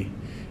pay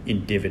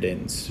in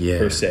dividends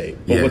per se.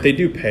 But what they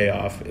do pay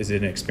off is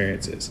in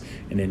experiences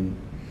and in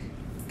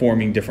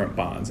forming different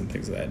bonds and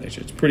things of that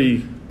nature.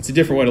 It's a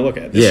different way to look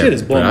at it. This shit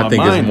is blowing my mind, I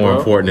think it's more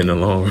important in the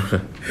long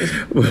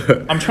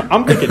run.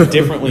 I'm thinking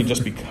differently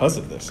just because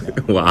of this now.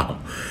 Wow.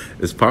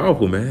 It's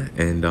powerful, man.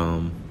 And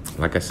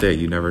like I said,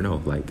 you never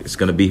know. Like, it's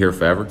going to be here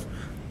forever,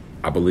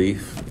 I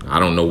believe. I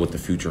don't know what the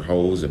future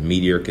holds. A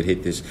meteor could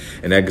hit this.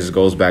 And that just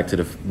goes back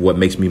to what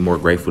makes me more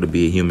grateful to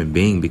be a human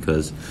being,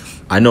 because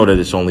I know that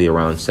it's only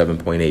around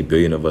 7.8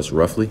 billion of us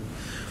roughly.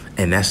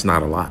 And that's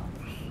not a lot.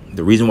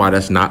 The reason why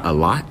that's not a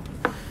lot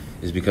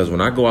is because when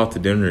I go out to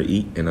dinner to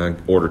eat and I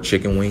order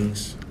chicken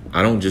wings,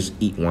 I don't just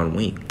eat one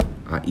wing.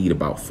 I eat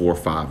about 4 or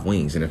 5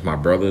 wings. And if my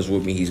brother's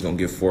with me, he's going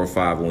to get 4 or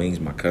 5 wings.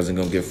 My cousin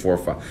going to get 4 or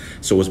 5.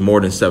 So it's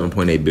more than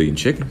 7.8 billion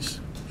chickens.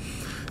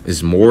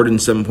 It's more than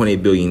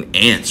 7.8 billion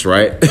ants,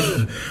 right?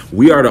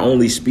 We are the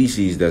only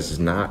species it's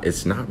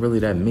not really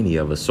that many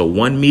of us. So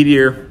one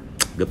meteor,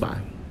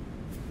 goodbye.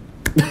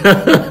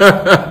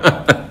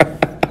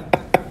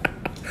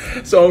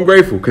 So I'm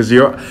grateful because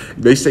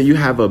they say you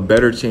have a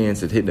better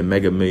chance at hitting the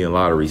Mega Million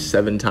lottery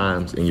 7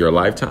 times in your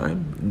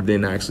lifetime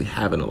than actually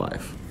having a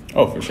life.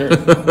 Oh, for sure.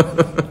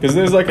 Because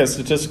there's like a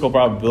statistical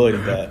probability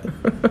that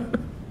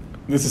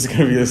this is going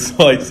to be a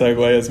slight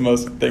segue, as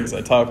most things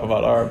I talk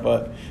about are,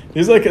 but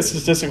there's like a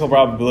statistical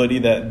probability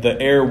that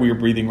the air we're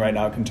breathing right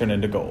now can turn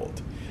into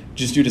gold,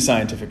 just due to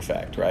scientific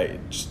fact, right?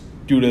 Just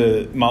due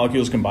to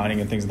molecules combining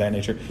and things of that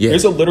nature. Yeah.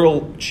 There's a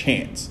literal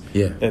chance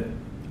that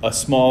a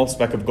small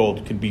speck of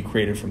gold could be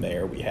created from the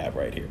air we have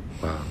right here.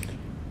 Wow.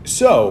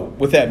 So,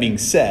 with that being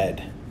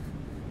said,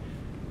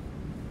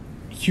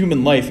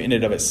 human life in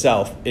and of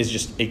itself is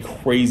just a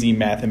crazy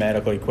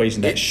mathematical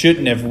equation that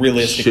shouldn't have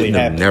realistically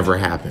happened. Never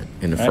happened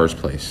in the first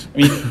place. I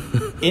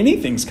mean,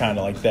 anything's kind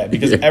of like that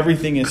because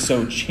everything is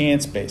so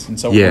chance-based and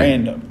so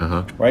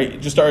random,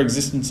 right? Just our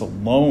existence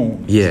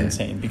alone is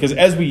insane. Because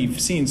as we've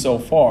seen so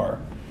far,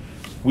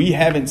 we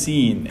haven't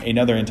seen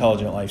another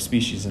intelligent life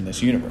species in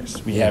this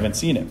universe. We haven't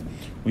seen it.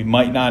 We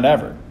might not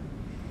ever.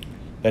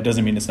 That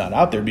doesn't mean it's not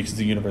out there because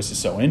the universe is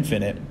so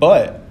infinite,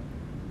 but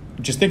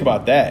just think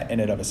about that in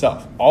and of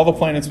itself. All the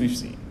planets we've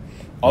seen,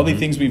 all the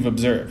things we've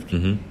observed,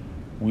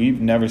 we've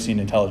never seen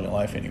intelligent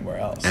life anywhere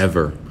else.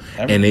 Ever.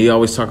 And they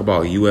always talk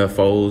about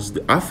UFOs.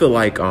 I feel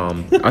like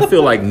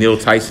Neil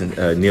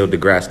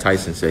deGrasse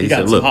Tyson said. He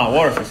got some hot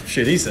water for some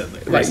shit he said.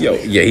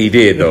 He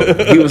did though.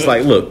 He was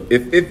like, look,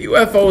 if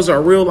UFOs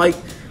are real, like,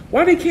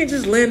 why they can't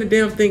just land the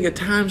damn thing at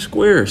Times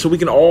Square so we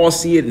can all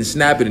see it and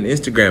snap it in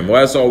Instagram?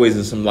 Why it's always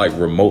in some like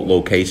remote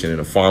location in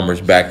a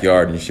farmer's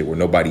backyard and shit where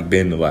nobody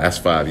been the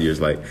last 5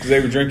 years? Like, because they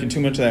were drinking too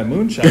much of that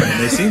moonshine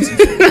and they seen some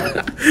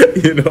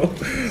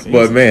shit.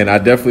 But man, I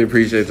definitely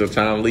appreciate your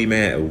time, Lee.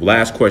 Man,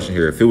 last question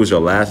here: if it was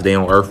your last day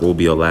on Earth, what would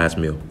be your last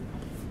meal?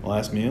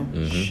 Last meal?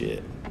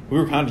 Shit, we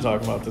were kind of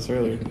talking about this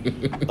earlier.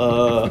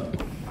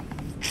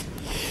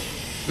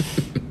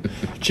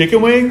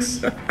 Chicken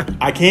wings?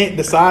 I can't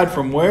decide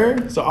from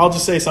where, so I'll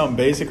just say something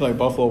basic like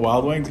Buffalo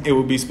Wild Wings. It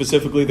would be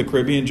specifically the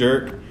Caribbean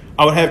jerk.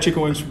 I would have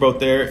chicken wings from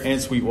both there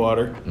and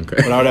Sweetwater. Okay.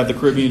 But I would have the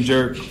Caribbean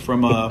jerk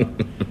from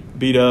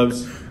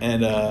B-Dubs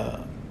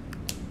and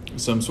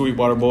some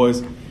Sweetwater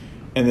boys.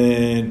 And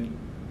then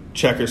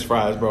Checkers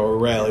fries, bro, or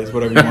Rallies,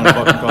 whatever you want to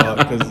fucking call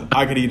it. Because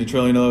I could eat a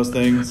trillion of those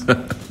things.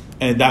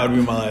 And that would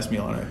be my last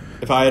meal on Earth.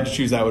 If I had to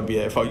choose, that would be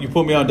it. If you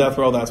put me on death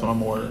row, that's what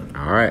I'm ordering.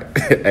 All right.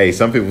 Hey,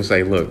 some people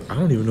say, look, I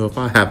don't even know if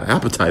I have an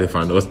appetite if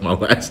I know it's my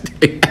last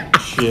day.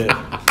 Shit.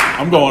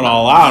 I'm going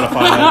all out if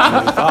I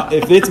have to.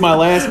 If it's my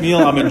last meal,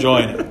 I'm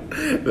enjoying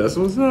it. That's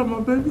what's up, my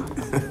baby.